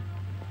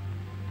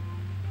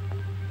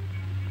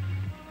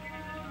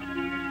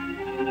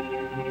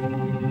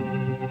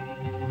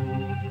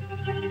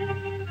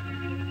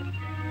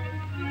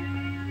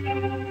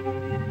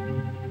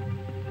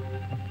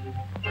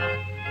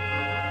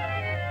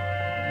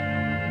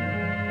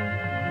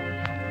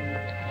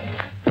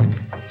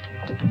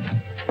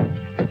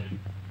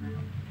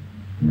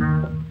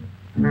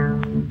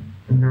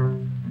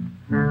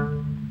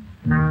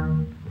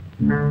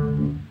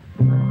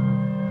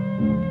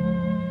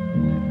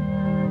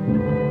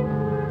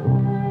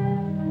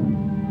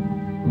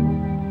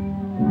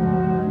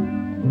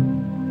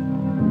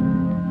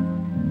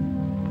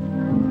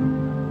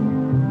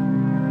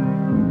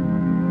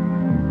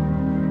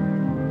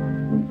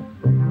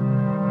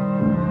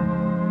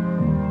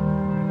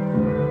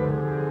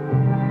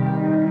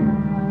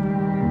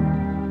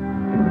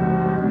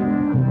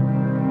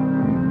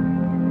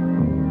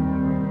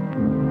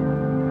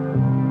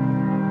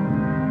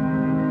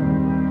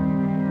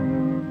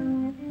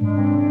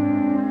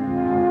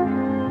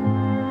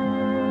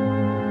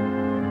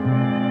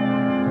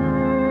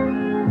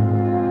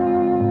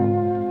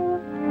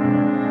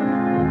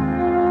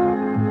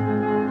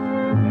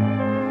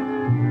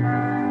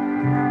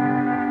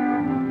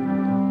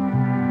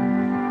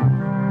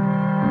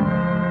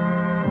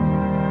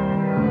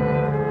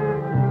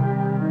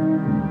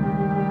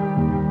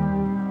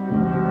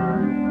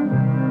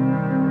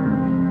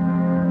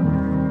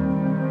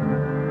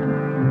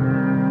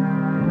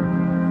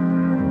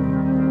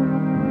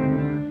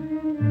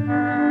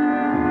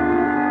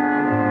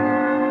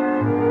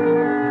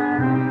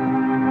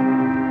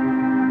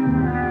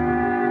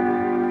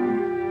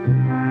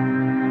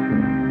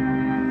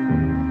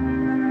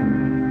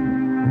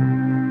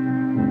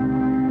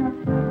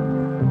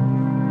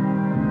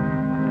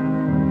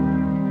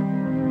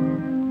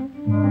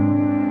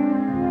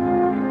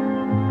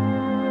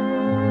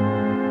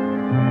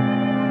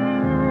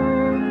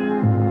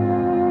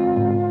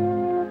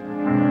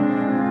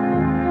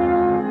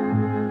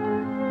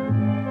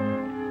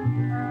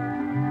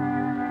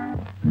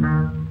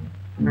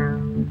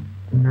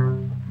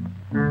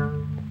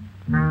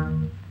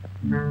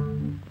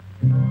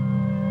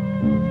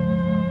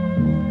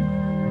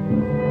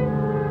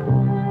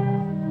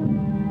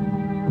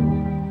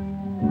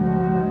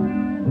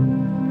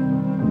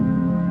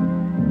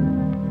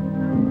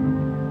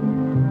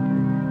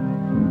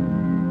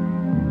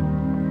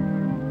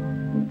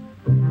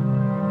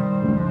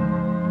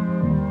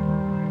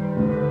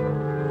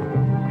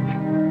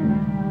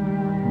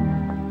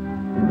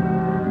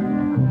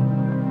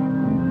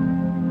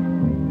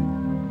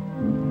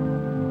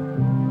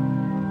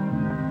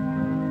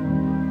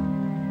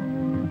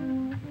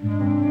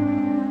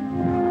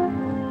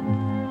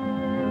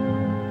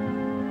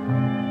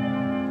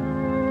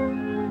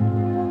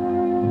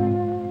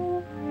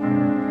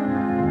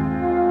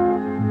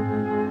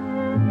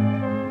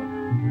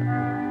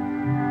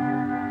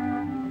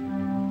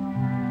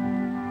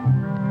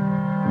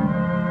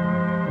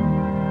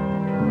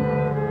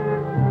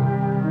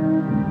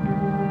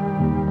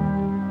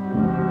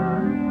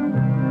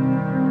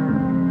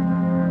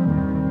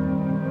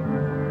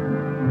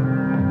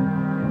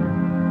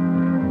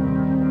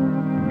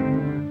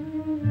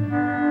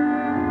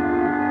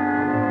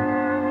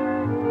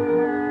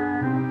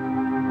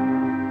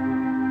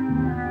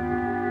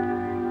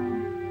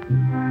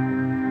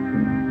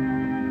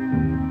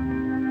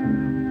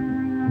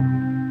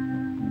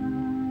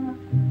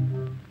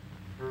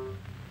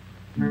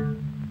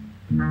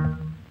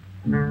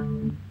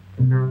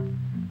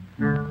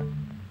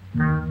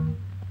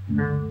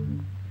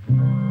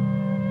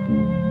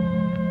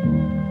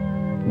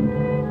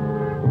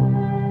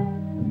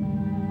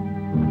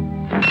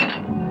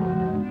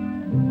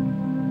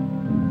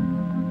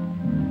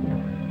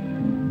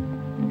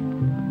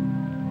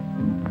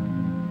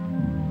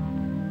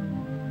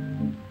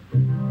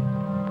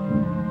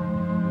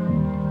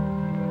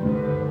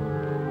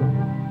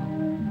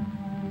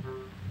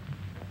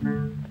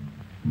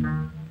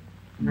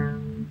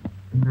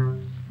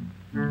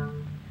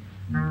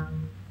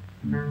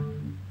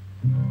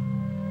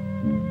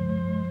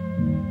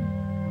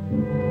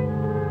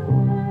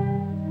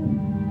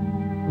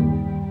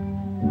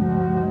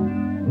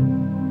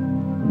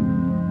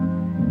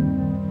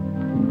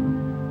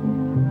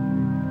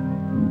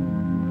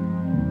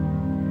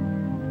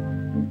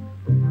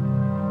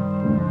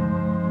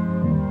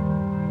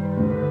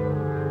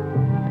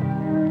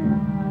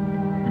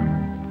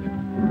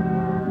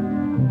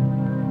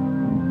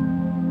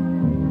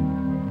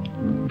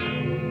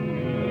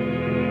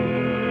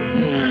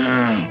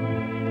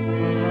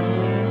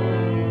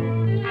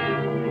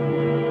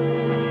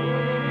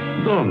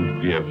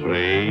 Don't be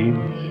afraid,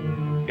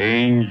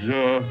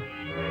 Angel.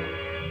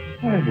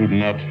 I would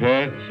not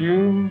hurt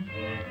you.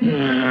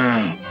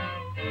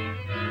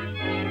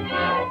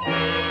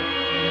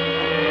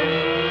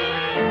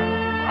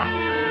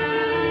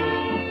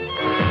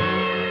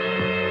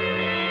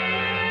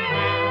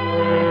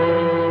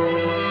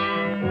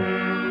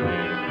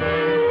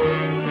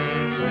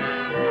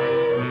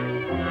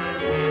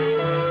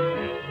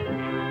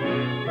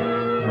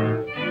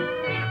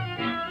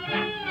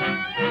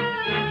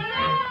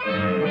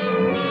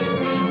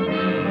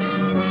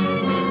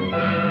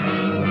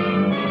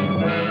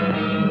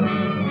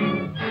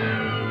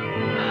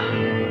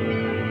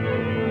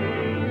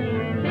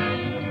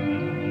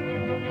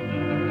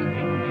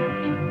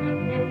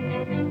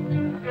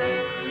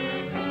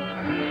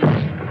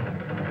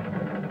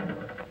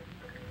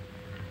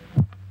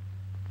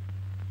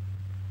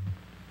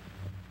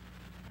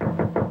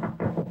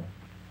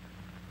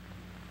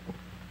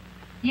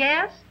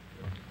 Yes?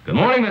 Good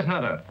morning, Miss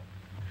Hunter.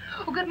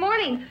 Oh, good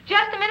morning.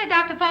 Just a minute,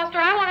 Dr. Foster.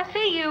 I want to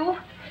see you.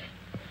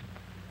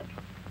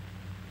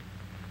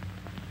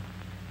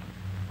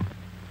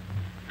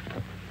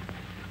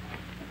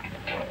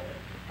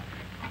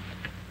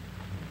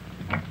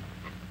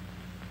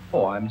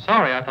 Oh, I'm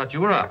sorry. I thought you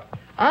were up.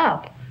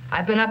 Up?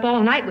 I've been up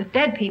all night with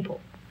dead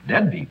people.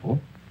 Dead people?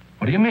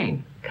 What do you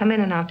mean? Come in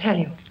and I'll tell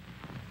you.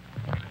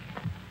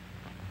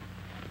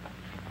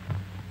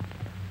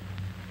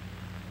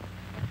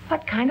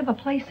 What kind of a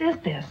place is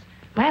this?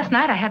 Last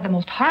night I had the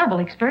most horrible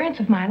experience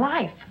of my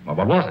life. Well,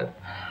 what was it?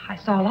 I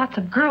saw lots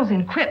of girls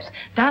in crypts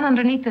down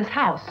underneath this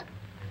house.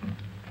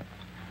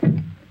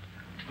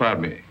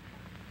 Pardon me.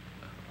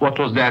 What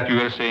was that you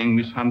were saying,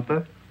 Miss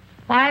Hunter?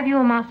 Why have you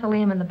a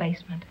mausoleum in the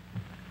basement?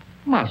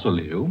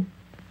 Mausoleum?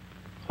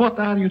 What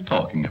are you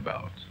talking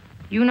about?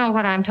 You know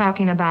what I'm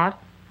talking about.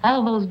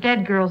 All those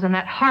dead girls and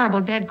that horrible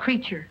dead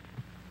creature.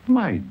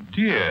 My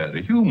dear,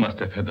 you must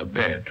have had a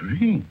bad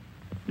dream.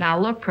 Now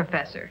look,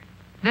 Professor,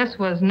 this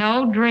was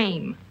no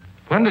dream.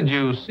 When did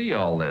you see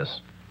all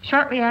this?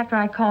 Shortly after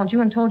I called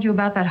you and told you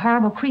about that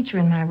horrible creature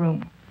in my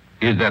room.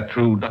 Is that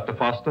true, Dr.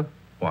 Foster?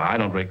 Well, I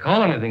don't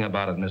recall anything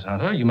about it, Miss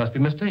Hunter. You must be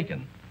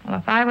mistaken. Well,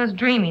 if I was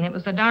dreaming, it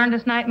was the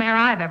darndest nightmare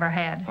I've ever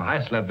had. Well,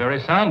 I slept very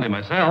soundly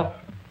myself.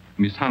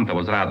 Miss Hunter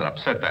was rather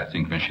upset, I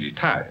think, when she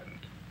retired.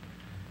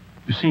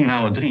 You see, in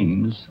our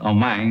dreams, our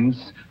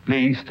minds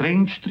play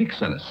strange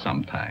tricks on us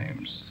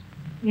sometimes.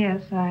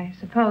 Yes, I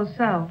suppose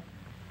so.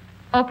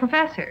 Oh,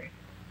 Professor,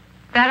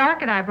 that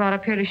orchid I brought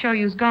up here to show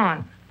you's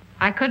gone.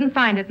 I couldn't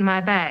find it in my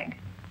bag.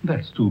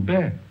 That's too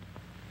bad.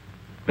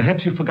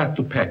 Perhaps you forgot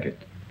to pack it.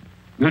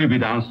 Will you be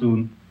down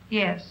soon?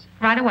 Yes,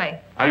 right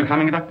away. Are you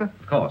coming, Doctor?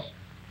 Of course.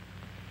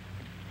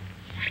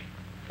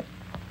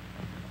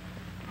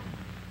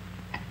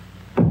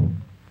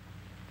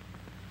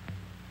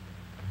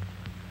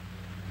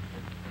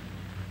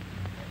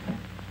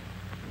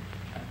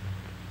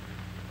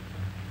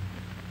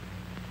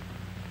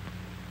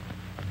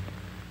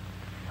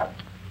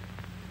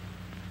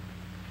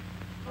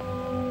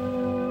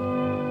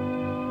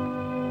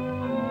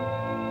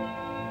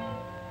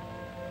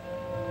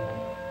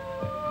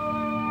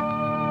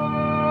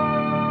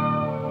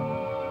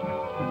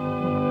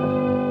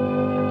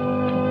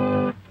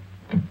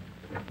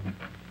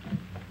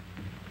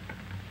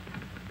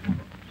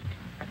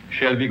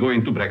 Shall we go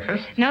into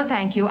breakfast? No,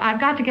 thank you. I've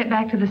got to get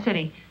back to the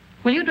city.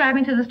 Will you drive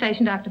me to the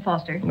station, Dr.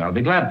 Foster? I'll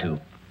be glad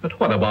to. But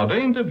what about the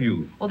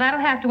interview? Well, that'll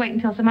have to wait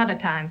until some other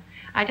time.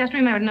 I just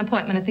remembered an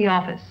appointment at the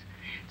office.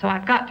 So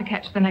I've got to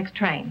catch the next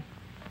train.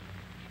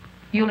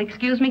 You'll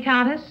excuse me,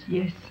 Countess?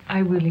 Yes,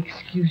 I will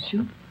excuse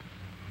you.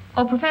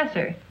 Oh,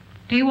 Professor,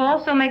 do you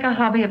also make a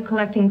hobby of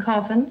collecting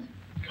coffins?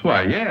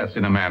 Why, yes,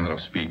 in a manner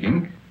of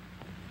speaking.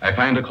 I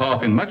find a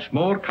coffin much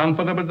more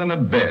comfortable than a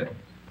bed.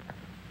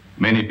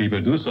 Many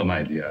people do so,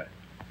 my dear.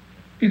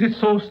 Is it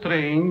so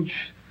strange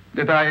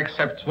that I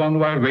accept one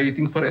while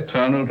waiting for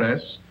eternal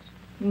rest?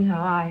 No,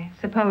 I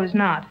suppose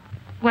not.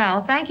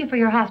 Well, thank you for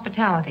your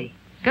hospitality.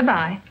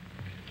 Goodbye.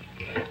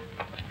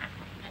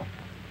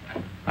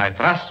 I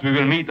trust we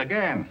will meet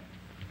again.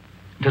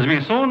 It has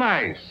been so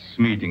nice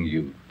meeting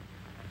you.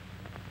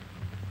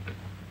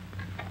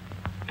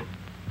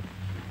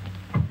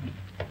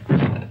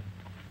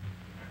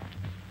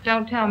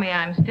 Don't tell me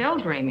I'm still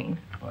dreaming.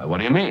 Why, what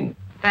do you mean?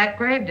 That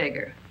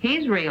gravedigger.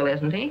 He's real,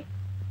 isn't he?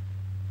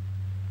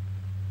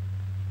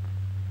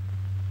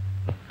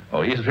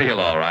 Oh, he's real,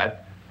 all right.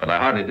 But I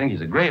hardly think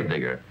he's a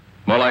gravedigger.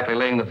 More likely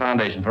laying the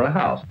foundation for a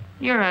house.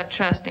 You're a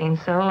trusting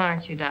soul,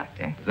 aren't you,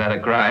 Doctor? Is that a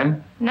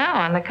crime? No,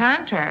 on the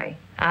contrary.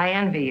 I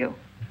envy you.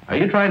 Are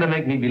you trying to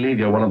make me believe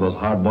you're one of those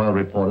hard-boiled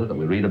reporters that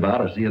we read about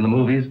or see in the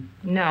movies?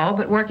 No,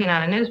 but working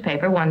on a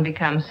newspaper, one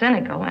becomes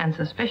cynical and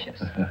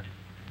suspicious.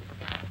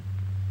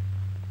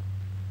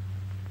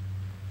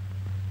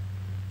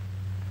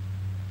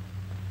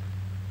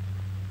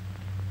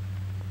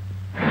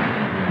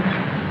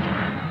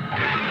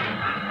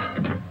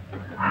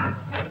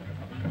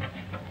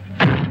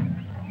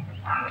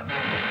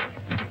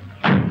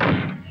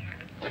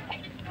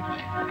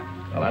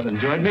 Well, I've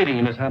enjoyed meeting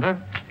you, Miss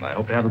Hunter. I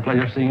hope to have the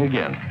pleasure of seeing you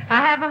again.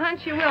 I have a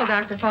hunch you will,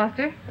 Dr.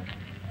 Foster.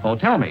 Oh,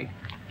 tell me.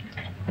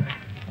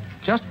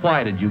 Just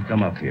why did you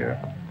come up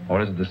here?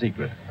 Or is it the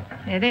secret?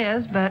 It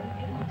is, but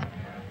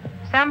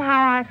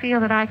somehow I feel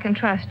that I can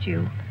trust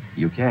you.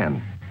 You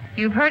can.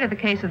 You've heard of the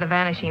case of the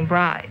vanishing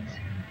brides.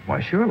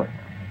 Why, surely.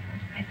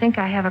 I think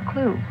I have a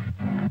clue.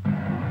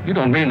 You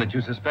don't mean that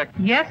you suspect...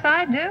 Yes,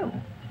 I do.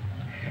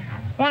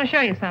 I want to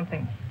show you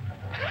something.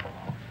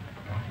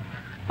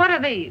 What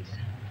are these?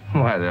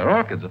 Why, they're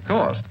orchids, of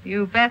course.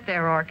 You bet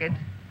they're orchids.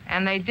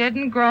 And they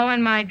didn't grow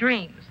in my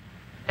dreams.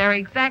 They're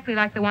exactly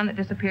like the one that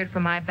disappeared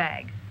from my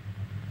bag.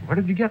 Where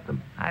did you get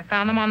them? I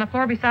found them on the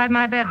floor beside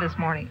my bed this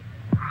morning.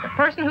 The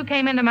person who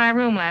came into my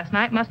room last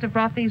night must have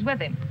brought these with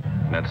him.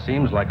 That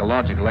seems like a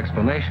logical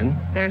explanation.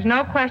 There's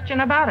no question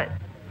about it.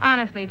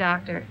 Honestly,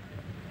 Doctor,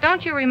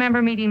 don't you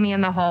remember meeting me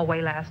in the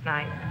hallway last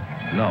night?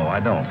 No, I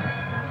don't.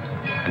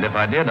 And if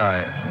I did,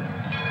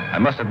 I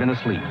must have been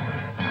asleep.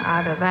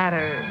 Either that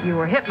or you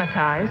were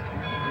hypnotized.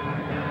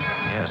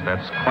 Yes,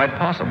 that's quite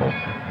possible.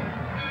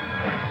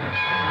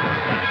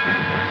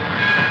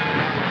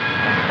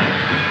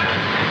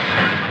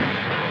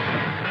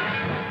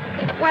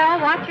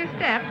 Well, watch your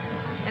step.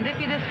 And if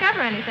you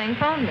discover anything,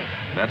 phone me.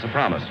 That's a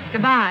promise.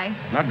 Goodbye.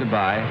 Not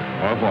goodbye.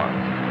 Au revoir.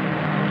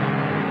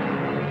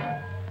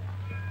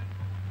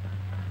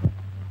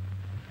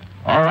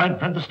 All right,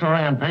 print the story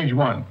on page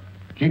 1.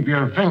 Keep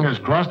your fingers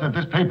crossed that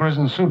this paper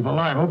isn't sued for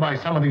libel by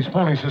some of these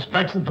phony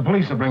suspects that the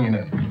police are bringing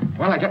in.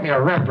 Well, get me a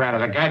reprint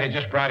of the guy they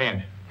just brought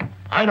in.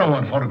 I don't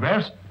want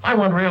photographs. I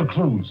want real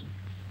clues.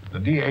 The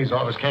DA's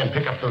office can't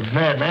pick up the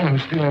madman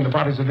who's stealing the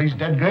bodies of these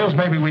dead girls.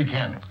 Maybe we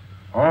can.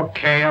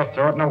 Okay, I'll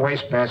throw it in a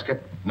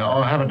wastebasket. No,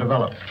 I'll have it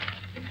developed.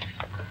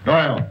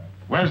 Doyle,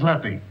 where's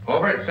Lefty?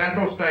 Over at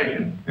Central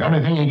Station. The only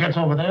thing he gets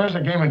over there is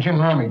a game of gin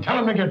rummy. Tell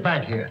him to get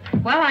back here.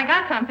 Well, I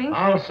got something.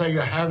 I'll say you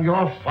have.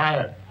 You're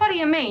fired. What do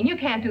you mean? You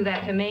can't do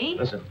that to me.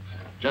 Listen,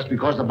 just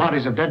because the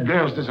bodies of dead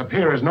girls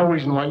disappear is no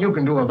reason why you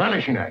can do a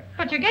vanishing act.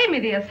 But you gave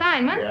me the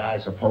assignment. Yeah, I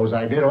suppose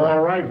I did.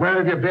 All right,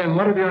 where have you been?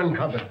 What have you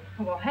uncovered?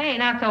 Well, hey,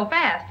 not so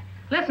fast.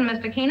 Listen,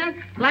 Mr.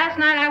 Keenan, last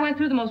night I went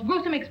through the most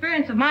gruesome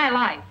experience of my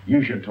life.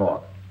 You should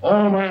talk.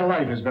 All my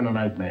life has been a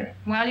nightmare.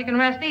 Well, you can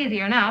rest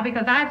easier now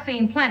because I've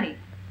seen plenty.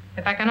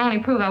 If I can only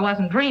prove I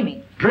wasn't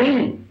dreaming.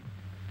 Dreaming?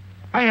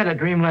 I had a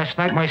dream last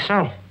night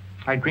myself.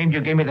 I dreamed you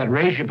gave me that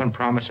raise you've been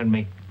promising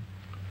me.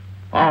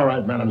 All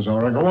right, Madam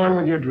Zora, go on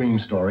with your dream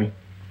story.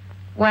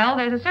 Well,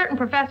 there's a certain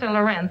Professor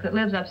Lorenz that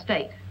lives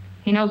upstate.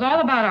 He knows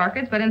all about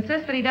orchids, but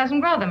insists that he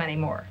doesn't grow them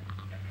anymore.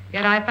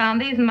 Yet I found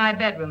these in my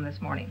bedroom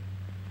this morning.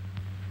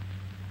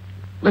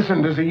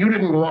 Listen, Dizzy, you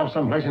didn't go off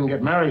someplace and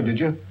get married, did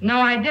you? No,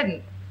 I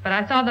didn't. But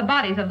I saw the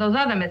bodies of those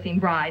other missing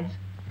brides.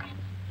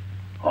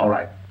 All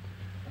right.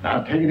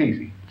 Now, take it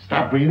easy.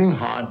 Stop breathing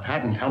hard,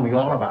 Pat, and tell me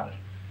all about it.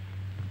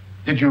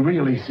 Did you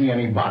really see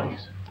any bodies?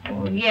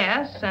 Well,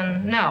 yes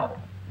and no.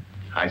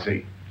 I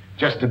see.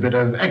 Just a bit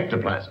of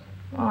ectoplasm.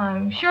 Well,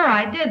 I'm sure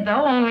I did,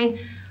 though,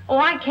 only... Oh,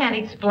 I can't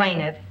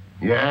explain it.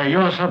 Yeah,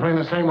 you're suffering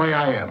the same way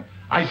I am.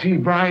 I see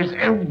brides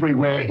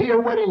everywhere.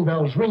 Hear wedding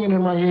bells ringing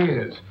in my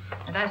ears.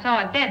 And I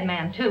saw a dead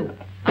man, too.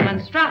 A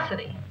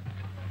monstrosity.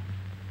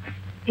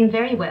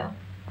 Very well.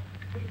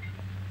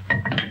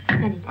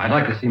 I'd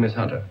like to see Miss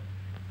Hunter.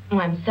 Oh,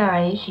 I'm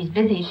sorry. She's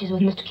busy. She's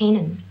with Mr.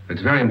 Keenan.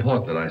 It's very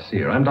important that I see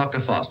her. I'm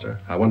Dr. Foster.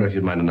 I wonder if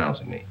you'd mind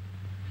announcing me.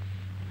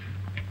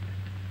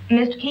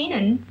 Mr.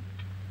 Keenan,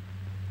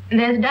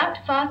 there's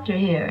Dr. Foster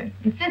here.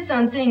 Insists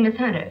on seeing Miss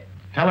Hunter.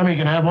 Tell him he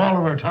can have all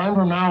of her time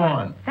from now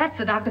on. That's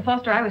the Dr.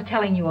 Foster I was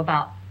telling you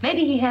about.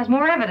 Maybe he has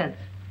more evidence.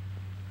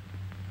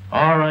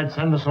 All right,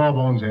 send the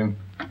sawbones in.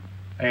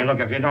 Hey, look,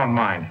 if you don't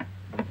mind,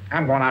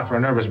 I'm going out for a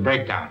nervous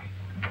breakdown.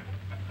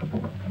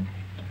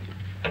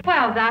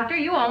 Well, Doctor,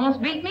 you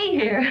almost beat me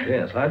here.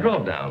 Yes, I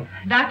drove down.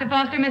 Dr.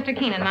 Foster, Mr.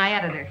 Keenan, my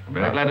editor.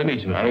 Very glad to meet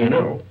you, How Mr. do you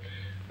Keenan. know?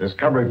 This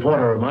cub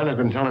reporter of mine has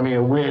been telling me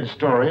a weird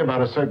story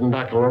about a certain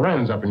Dr.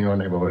 Lorenz up in your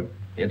neighborhood.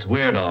 It's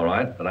weird, all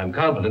right, but I'm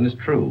confident it's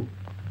true.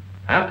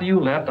 After you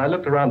left, I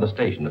looked around the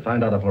station to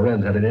find out if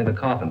Lorenz had any other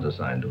coffins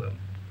assigned to him.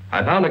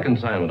 I found a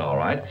consignment, all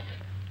right.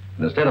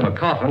 And instead of a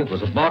coffin, it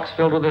was a box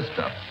filled with this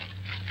stuff.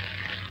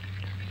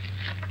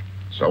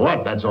 So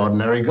what? That's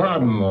ordinary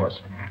garden moss.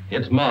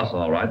 It's moss,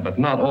 all right, but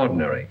not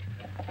ordinary.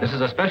 This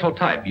is a special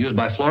type used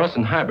by florists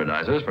and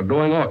hybridizers for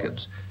growing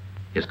orchids.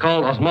 It's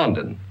called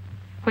osmundin.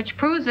 Which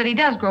proves that he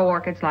does grow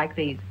orchids like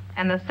these.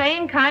 And the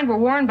same kind were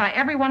worn by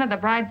every one of the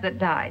brides that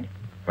died.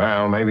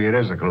 Well, maybe it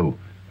is a clue.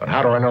 But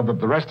how do I know that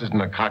the rest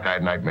isn't a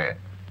cockeyed nightmare?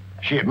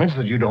 She admits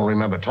that you don't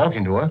remember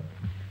talking to her.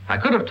 I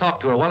could have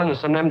talked to her while in a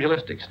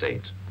somnambulistic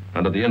state,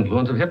 under the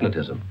influence of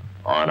hypnotism.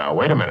 Oh, now,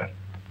 wait a minute.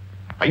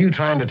 Are you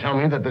trying to tell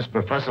me that this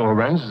Professor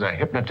Lorenz is a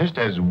hypnotist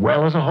as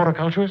well as a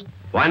horticulturist?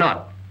 Why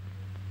not?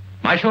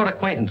 My short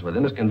acquaintance with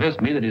him has convinced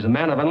me that he's a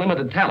man of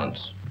unlimited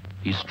talents.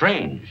 He's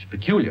strange,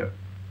 peculiar.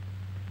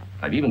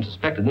 I've even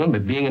suspected him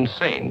of being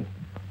insane.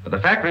 But the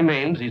fact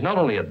remains he's not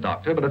only a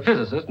doctor, but a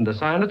physicist and a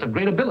scientist of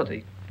great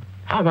ability.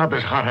 How about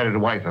this hot-headed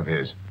wife of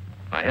his?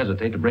 I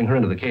hesitate to bring her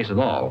into the case at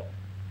all.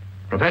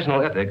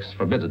 Professional ethics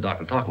forbids a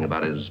doctor talking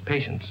about his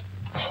patients.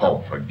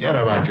 Oh, forget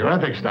about your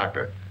ethics,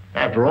 Doctor.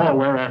 After all,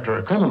 we're after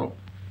a criminal.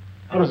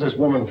 How does this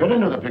woman fit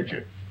into the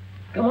picture?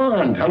 Come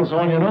on, tell us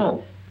all you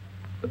know.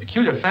 The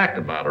peculiar fact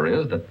about her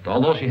is that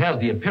although she has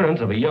the appearance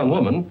of a young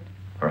woman,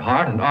 her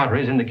heart and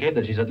arteries indicate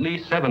that she's at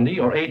least 70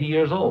 or 80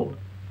 years old.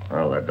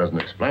 Well, that doesn't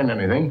explain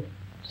anything.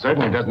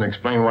 Certainly doesn't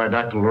explain why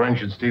Dr. Lorenz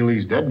should steal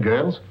these dead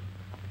girls.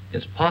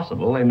 It's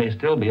possible they may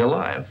still be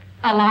alive.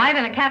 Alive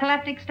in a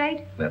cataleptic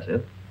state? That's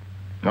it.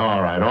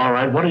 All right.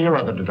 What are your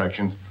other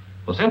deductions?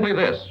 Well, simply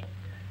this.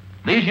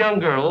 These young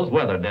girls,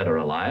 whether dead or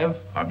alive,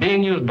 are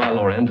being used by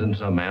Lorenz in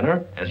some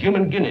manner as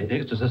human guinea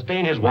pigs to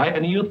sustain his wife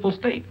in a youthful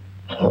state.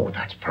 Oh,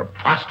 that's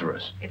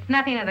preposterous. It's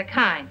nothing of the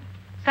kind.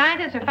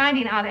 Scientists are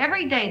finding out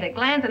every day that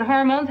glands and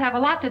hormones have a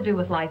lot to do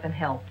with life and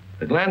health.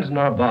 The glands in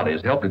our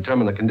bodies help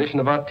determine the condition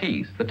of our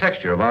teeth, the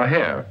texture of our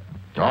hair.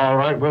 All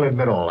right, we'll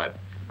admit all that.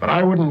 But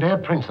I wouldn't dare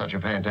print such a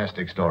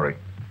fantastic story.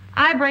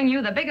 I bring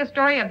you the biggest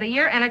story of the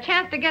year and a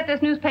chance to get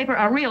this newspaper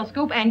a real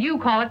scoop, and you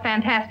call it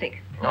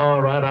fantastic.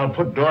 All right, I'll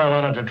put Doyle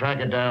on it to track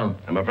it down.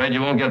 I'm afraid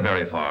you won't get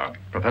very far.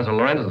 Professor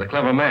Lorenz is a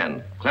clever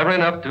man, clever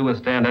enough to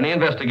withstand any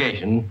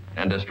investigation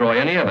and destroy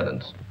any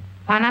evidence.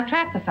 Why not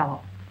trap the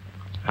fellow?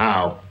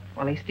 How?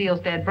 Well, he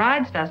steals dead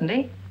brides, doesn't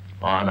he?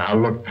 Oh, now,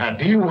 look, Pat,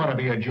 do you want to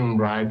be a June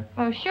bride?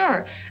 Oh,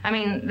 sure. I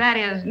mean, that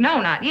is,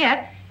 no, not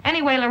yet.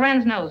 Anyway,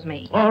 Lorenz knows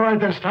me. All right,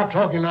 then stop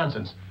talking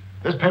nonsense.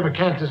 This paper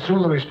can't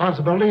assume the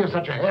responsibility of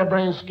such a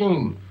harebrained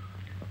scheme.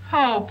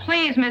 Oh,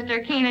 please,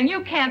 Mr. Keenan,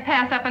 you can't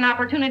pass up an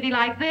opportunity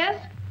like this.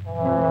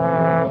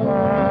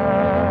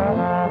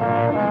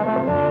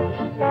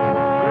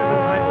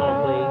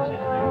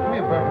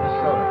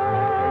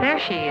 There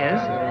she is.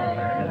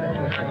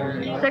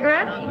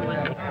 Cigarettes?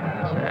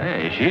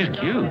 Hey, she's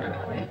cute.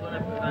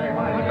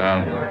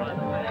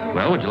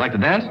 Well, would you like to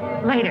dance?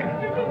 Later.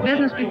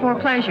 Business before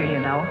pleasure, you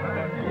know.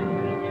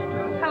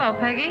 Hello,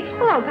 Peggy.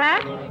 Hello,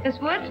 Pat. Miss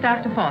Woods,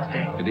 Dr.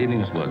 Foster. Good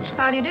evening, Miss Woods.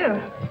 How do you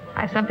do?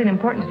 I have something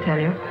important to tell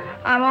you.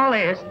 I'm all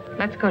ears.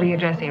 Let's go to your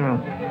dressing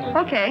room.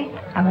 Okay.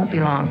 I won't be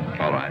long.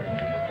 All right.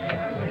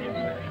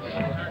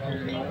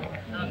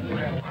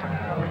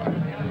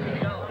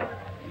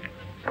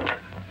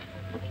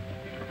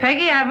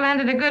 Peggy, I've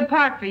landed a good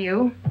part for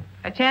you.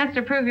 A chance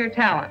to prove your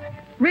talent.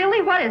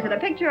 Really? What is it, a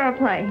picture or a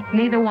play?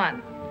 Neither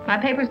one. My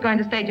paper's going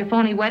to stage a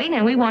phony wedding,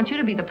 and we want you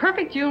to be the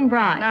perfect June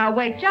bride. Now,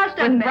 wait just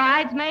a minute. minute. With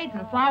bridesmaids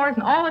and flowers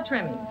and all the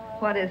trimmings.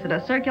 What is it,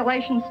 a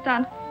circulation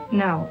stunt?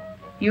 No.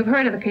 You've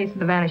heard of the case of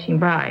the vanishing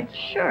brides.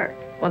 Sure.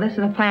 Well, this is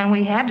a plan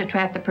we have to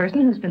trap the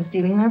person who's been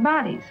stealing their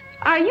bodies.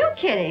 Are you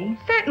kidding?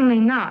 Certainly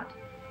not.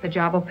 The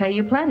job will pay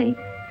you plenty.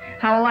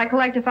 How will I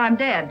collect if I'm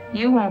dead?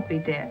 You won't be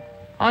dead.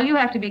 All you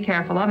have to be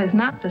careful of is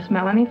not to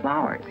smell any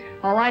flowers.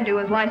 All I do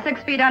is lie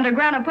 6 feet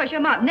underground and push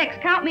them up. Nix,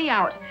 count me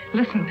out.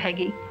 Listen,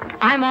 Peggy,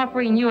 I'm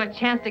offering you a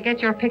chance to get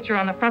your picture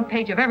on the front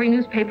page of every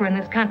newspaper in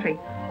this country.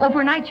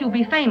 Overnight, you'll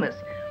be famous.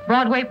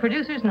 Broadway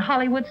producers and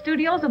Hollywood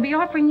studios will be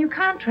offering you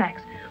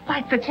contracts. Why,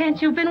 it's the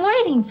chance you've been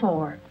waiting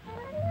for.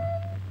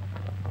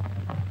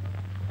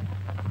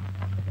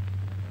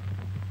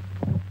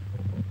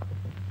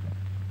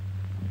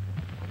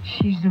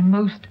 She's the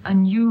most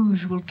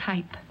unusual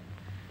type.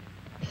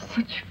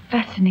 Such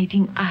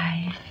fascinating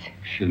eyes.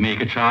 She'll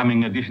make a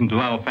charming addition to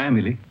our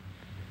family.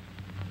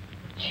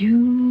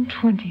 June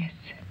 20th.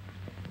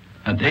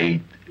 A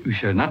date we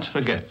shall not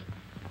forget.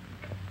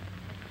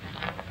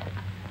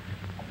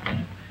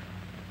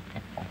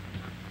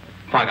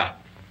 Faga,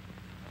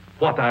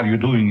 what are you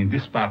doing in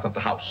this part of the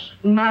house?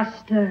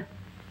 Master,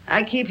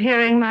 I keep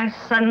hearing my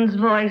son's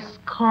voice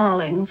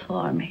calling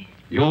for me.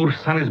 Your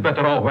son is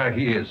better off where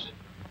he is.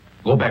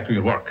 Go back to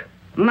your work.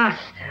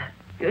 Master,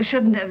 you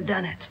shouldn't have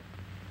done it.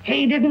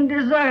 He didn't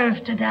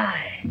deserve to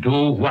die.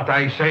 Do what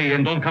I say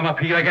and don't come up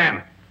here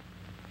again.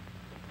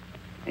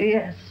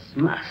 Yes,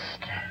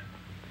 master.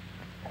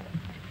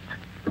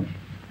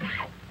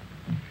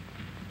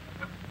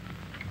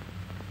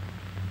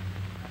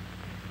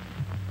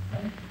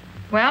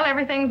 Well,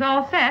 everything's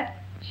all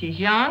set. She's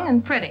young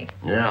and pretty.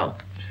 Yeah.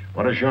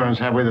 What assurance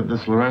have we that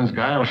this Lorenz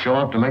guy will show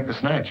up to make the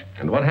snatch?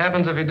 And what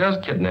happens if he does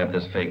kidnap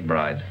this fake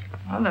bride?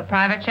 Well, the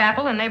private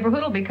chapel and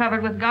neighborhood will be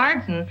covered with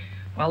guards, and,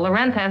 well,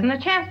 Lorenz hasn't a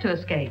chance to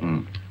escape.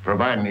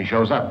 Providing he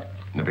shows up.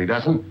 And if he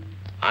doesn't,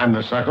 I'm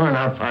the sucker and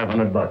out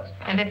 $500.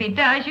 And if he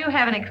does, you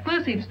have an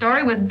exclusive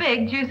story with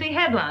big, juicy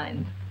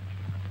headlines.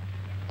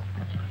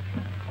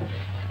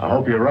 I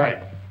hope you're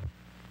right.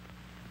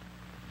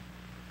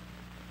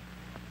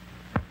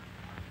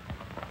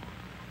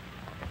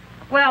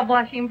 Well,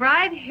 blushing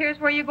bride, here's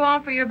where you go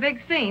on for your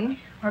big scene.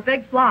 Or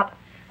big flop.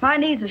 My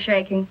knees are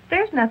shaking.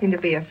 There's nothing to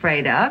be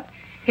afraid of.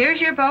 Here's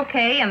your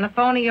bouquet and the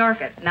phony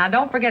orchid. Now,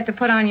 don't forget to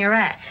put on your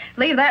act.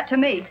 Leave that to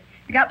me.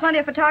 You got plenty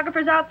of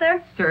photographers out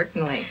there?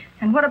 Certainly.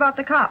 And what about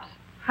the cops?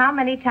 How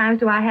many times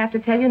do I have to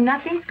tell you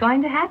nothing's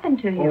going to happen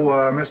to you?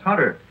 Oh, Miss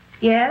Hunter.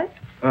 Yes?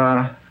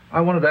 I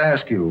wanted to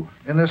ask you,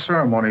 in this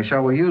ceremony,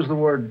 shall we use the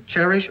word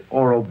cherish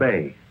or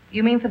obey?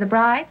 You mean for the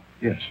bride?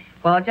 Yes.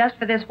 Well, just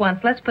for this once,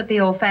 let's put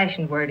the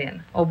old-fashioned word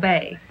in.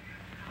 Obey.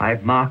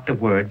 I've marked the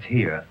words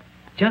here.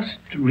 Just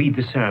read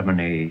the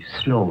ceremony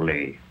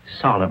slowly,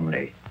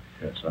 solemnly.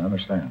 Yes, I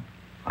understand.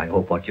 I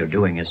hope what you're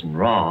doing isn't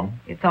wrong.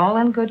 It's all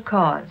in good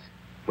cause.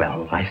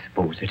 Well, I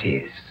suppose it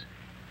is.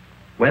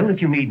 Well,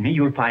 if you need me,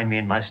 you'll find me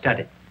in my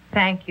study.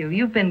 Thank you.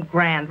 You've been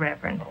grand,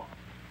 Reverend.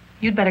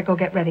 You'd better go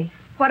get ready.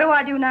 What do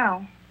I do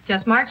now?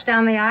 Just march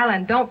down the aisle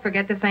and don't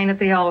forget to faint at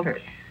the altar.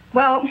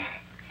 Well,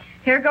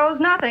 here goes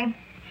nothing.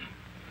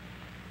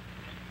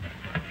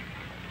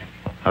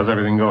 How's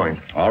everything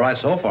going? All right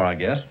so far, I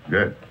guess.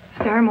 Good.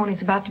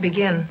 Ceremony's about to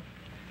begin.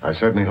 I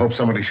certainly hope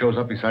somebody shows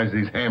up besides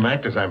these ham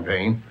actors I'm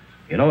paying.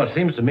 You know, it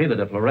seems to me that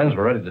if Lorenz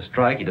were ready to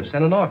strike, he'd have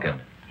sent an orchid.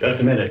 Just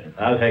a minute.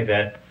 I'll take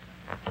that.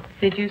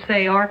 Did you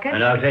say orchid?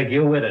 And I'll take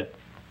you with it.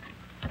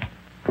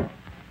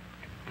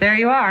 There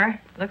you are.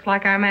 Looks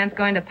like our man's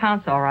going to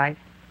pounce all right.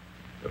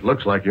 It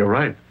looks like you're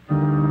right.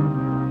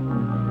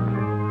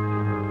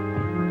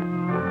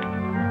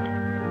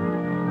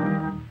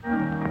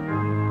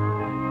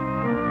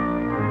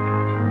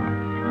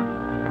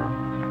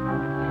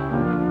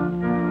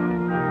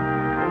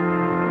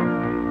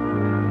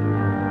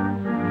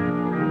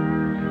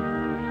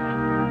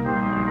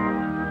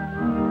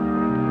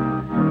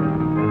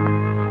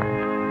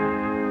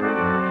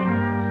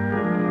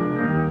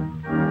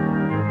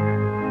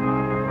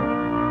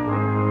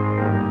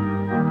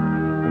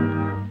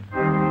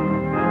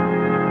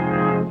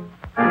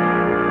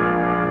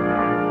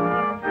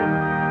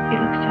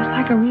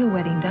 A real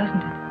wedding, doesn't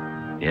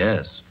it?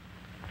 Yes.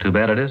 Too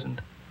bad it isn't.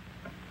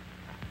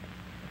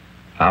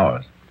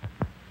 Ours.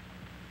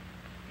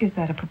 Is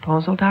that a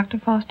proposal, Dr.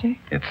 Foster?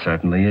 It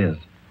certainly is.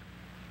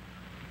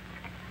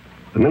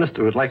 The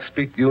minister would like to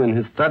speak to you in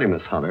his study,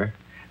 Miss Hunter.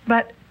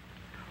 But,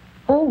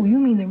 oh, you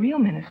mean the real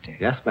minister?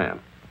 Yes, ma'am.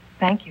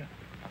 Thank you.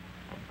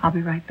 I'll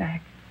be right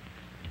back.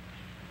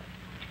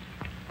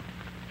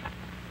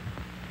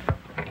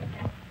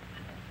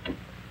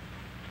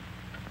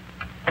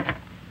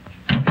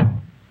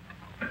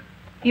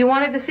 You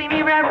wanted to see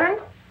me, Reverend?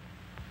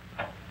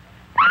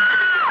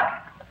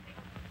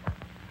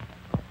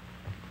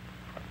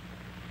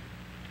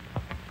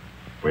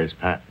 Where's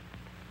Pat?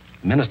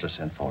 The minister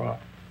sent for her.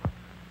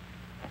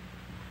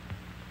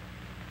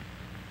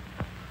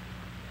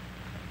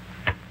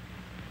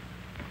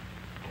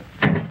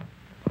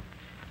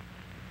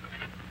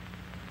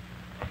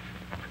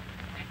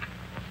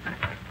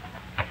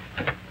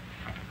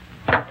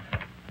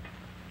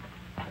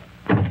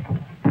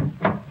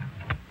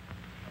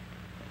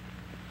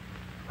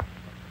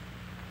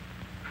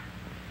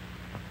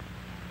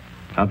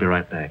 I'll be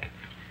right back.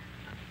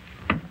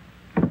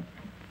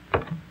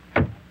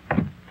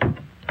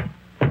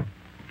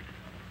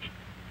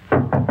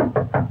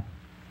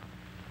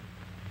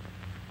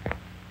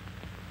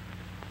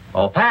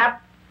 Oh,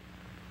 Pat!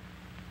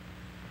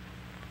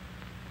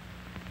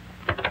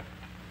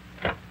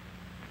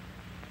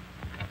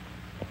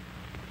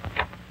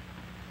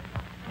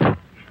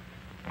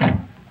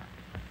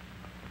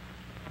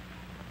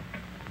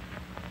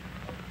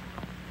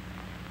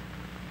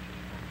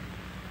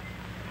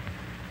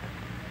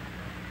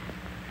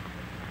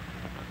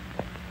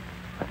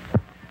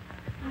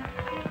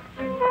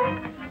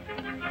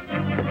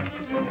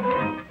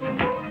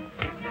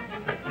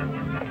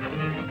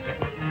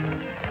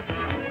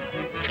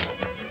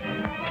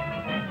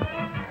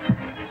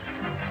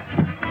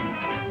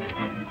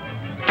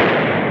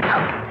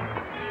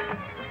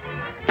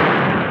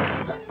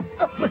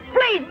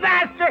 Please,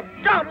 Master,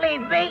 don't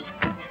leave me.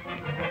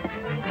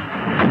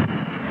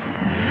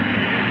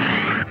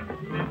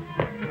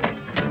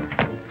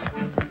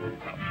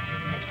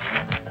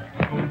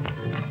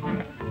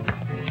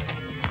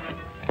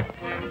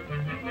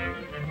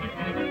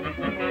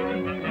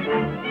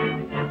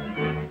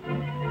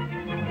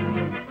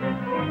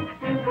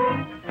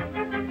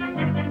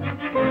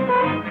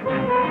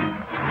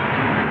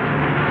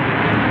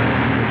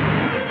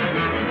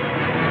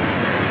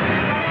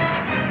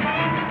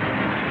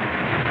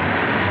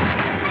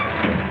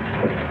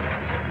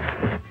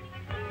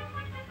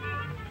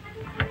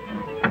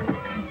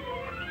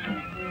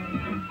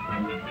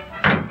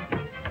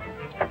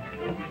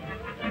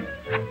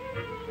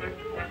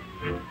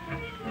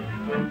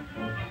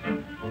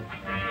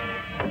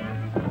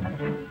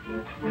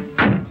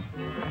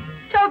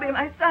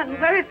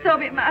 Where is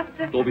Toby,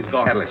 Master? Toby's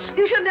gone. Alice,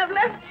 You shouldn't have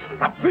left.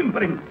 stop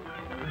whimpering.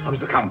 How's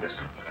the Countess?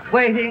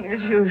 Waiting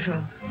as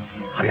usual.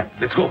 Hurry up,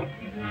 let's go.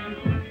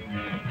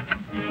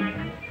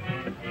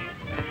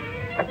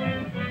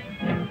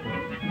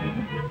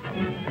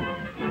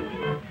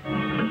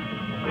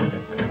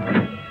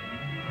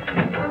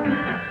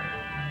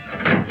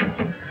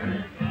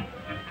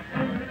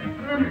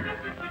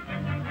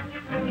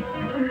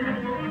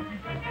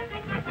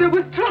 There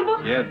was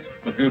trouble. Yes,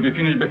 but we'll be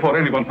finished before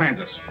anyone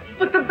finds us.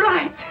 But the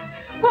bride.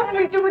 What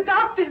will we do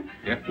without them?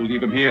 You have to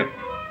leave him here.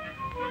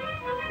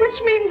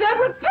 Which means I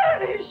will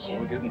perish.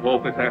 Oh, it isn't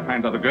hopeless I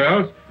find other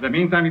girls. In the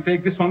meantime, we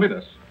take this one with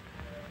us.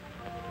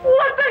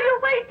 What are you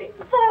waiting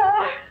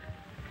for?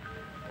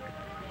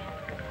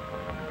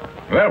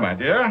 Well, my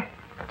dear,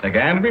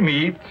 again we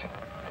meet,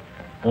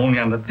 only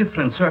under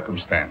different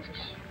circumstances.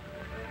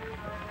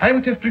 I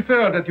would have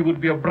preferred that you would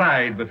be a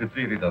bride, but it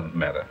really doesn't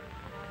matter.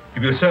 It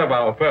will serve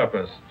our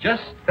purpose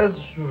just as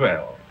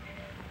well.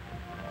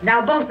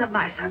 Now both of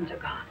my sons are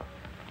gone.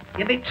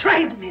 You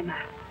betrayed me,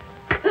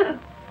 Master.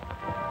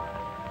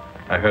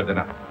 I heard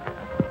enough.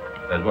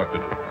 There's work to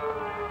do.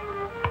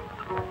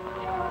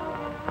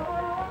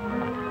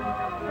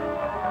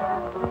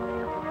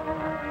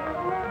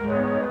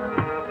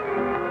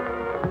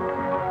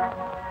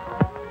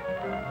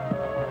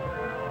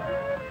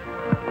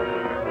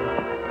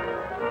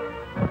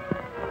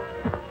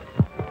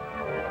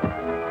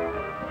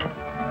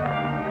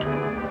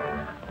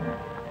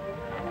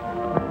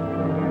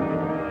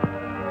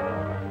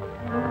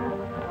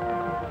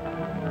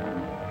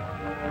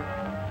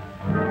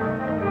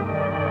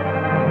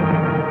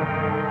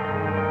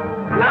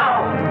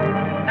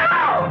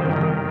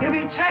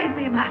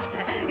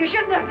 You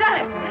shouldn't have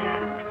done it.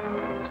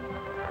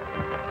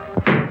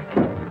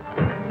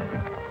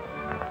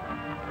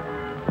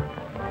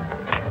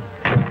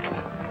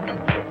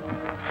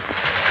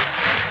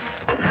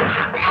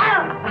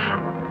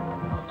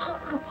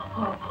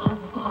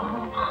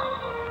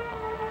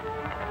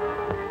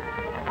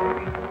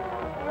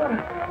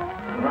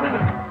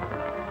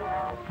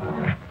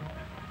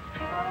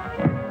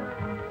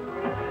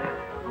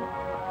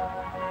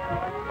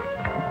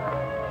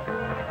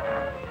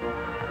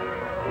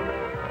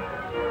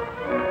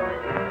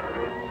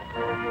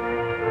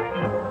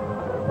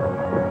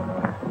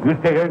 You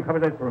stay here and cover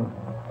this room.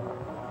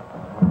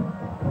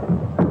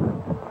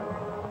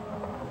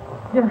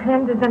 Your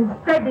hand is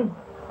unsteady.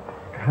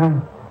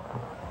 Can't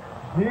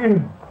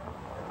see.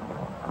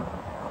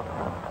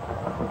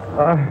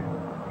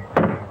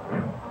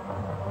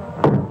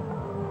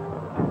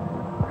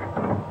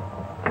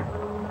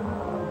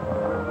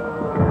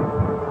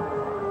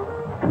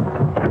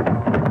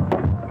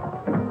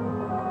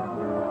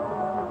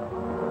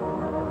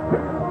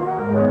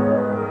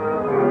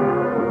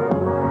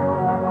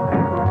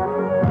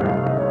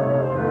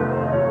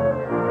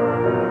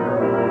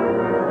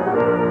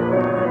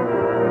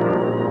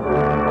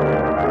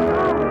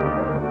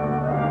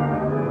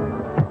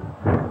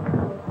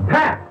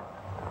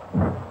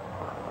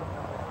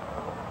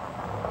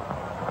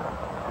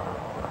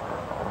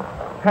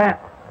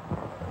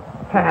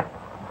 Pat.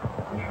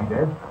 Is she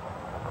dead?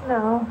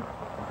 No.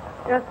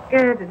 Just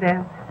scared to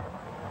death.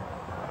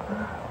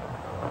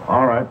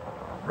 All right.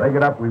 Break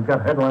it up. We've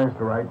got headlines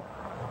to write.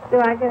 Do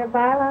I get a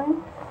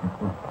byline?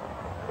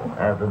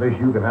 After this,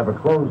 you can have a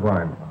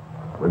clothesline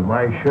with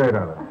my shirt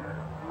on it.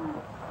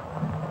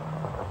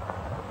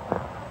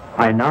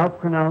 I now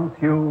pronounce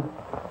you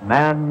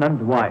man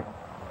and wife.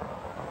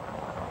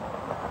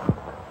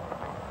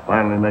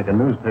 Finally make a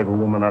newspaper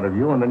woman out of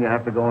you, and then you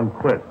have to go and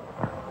quit.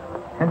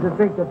 And to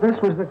think that this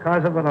was the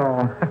cause of it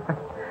all.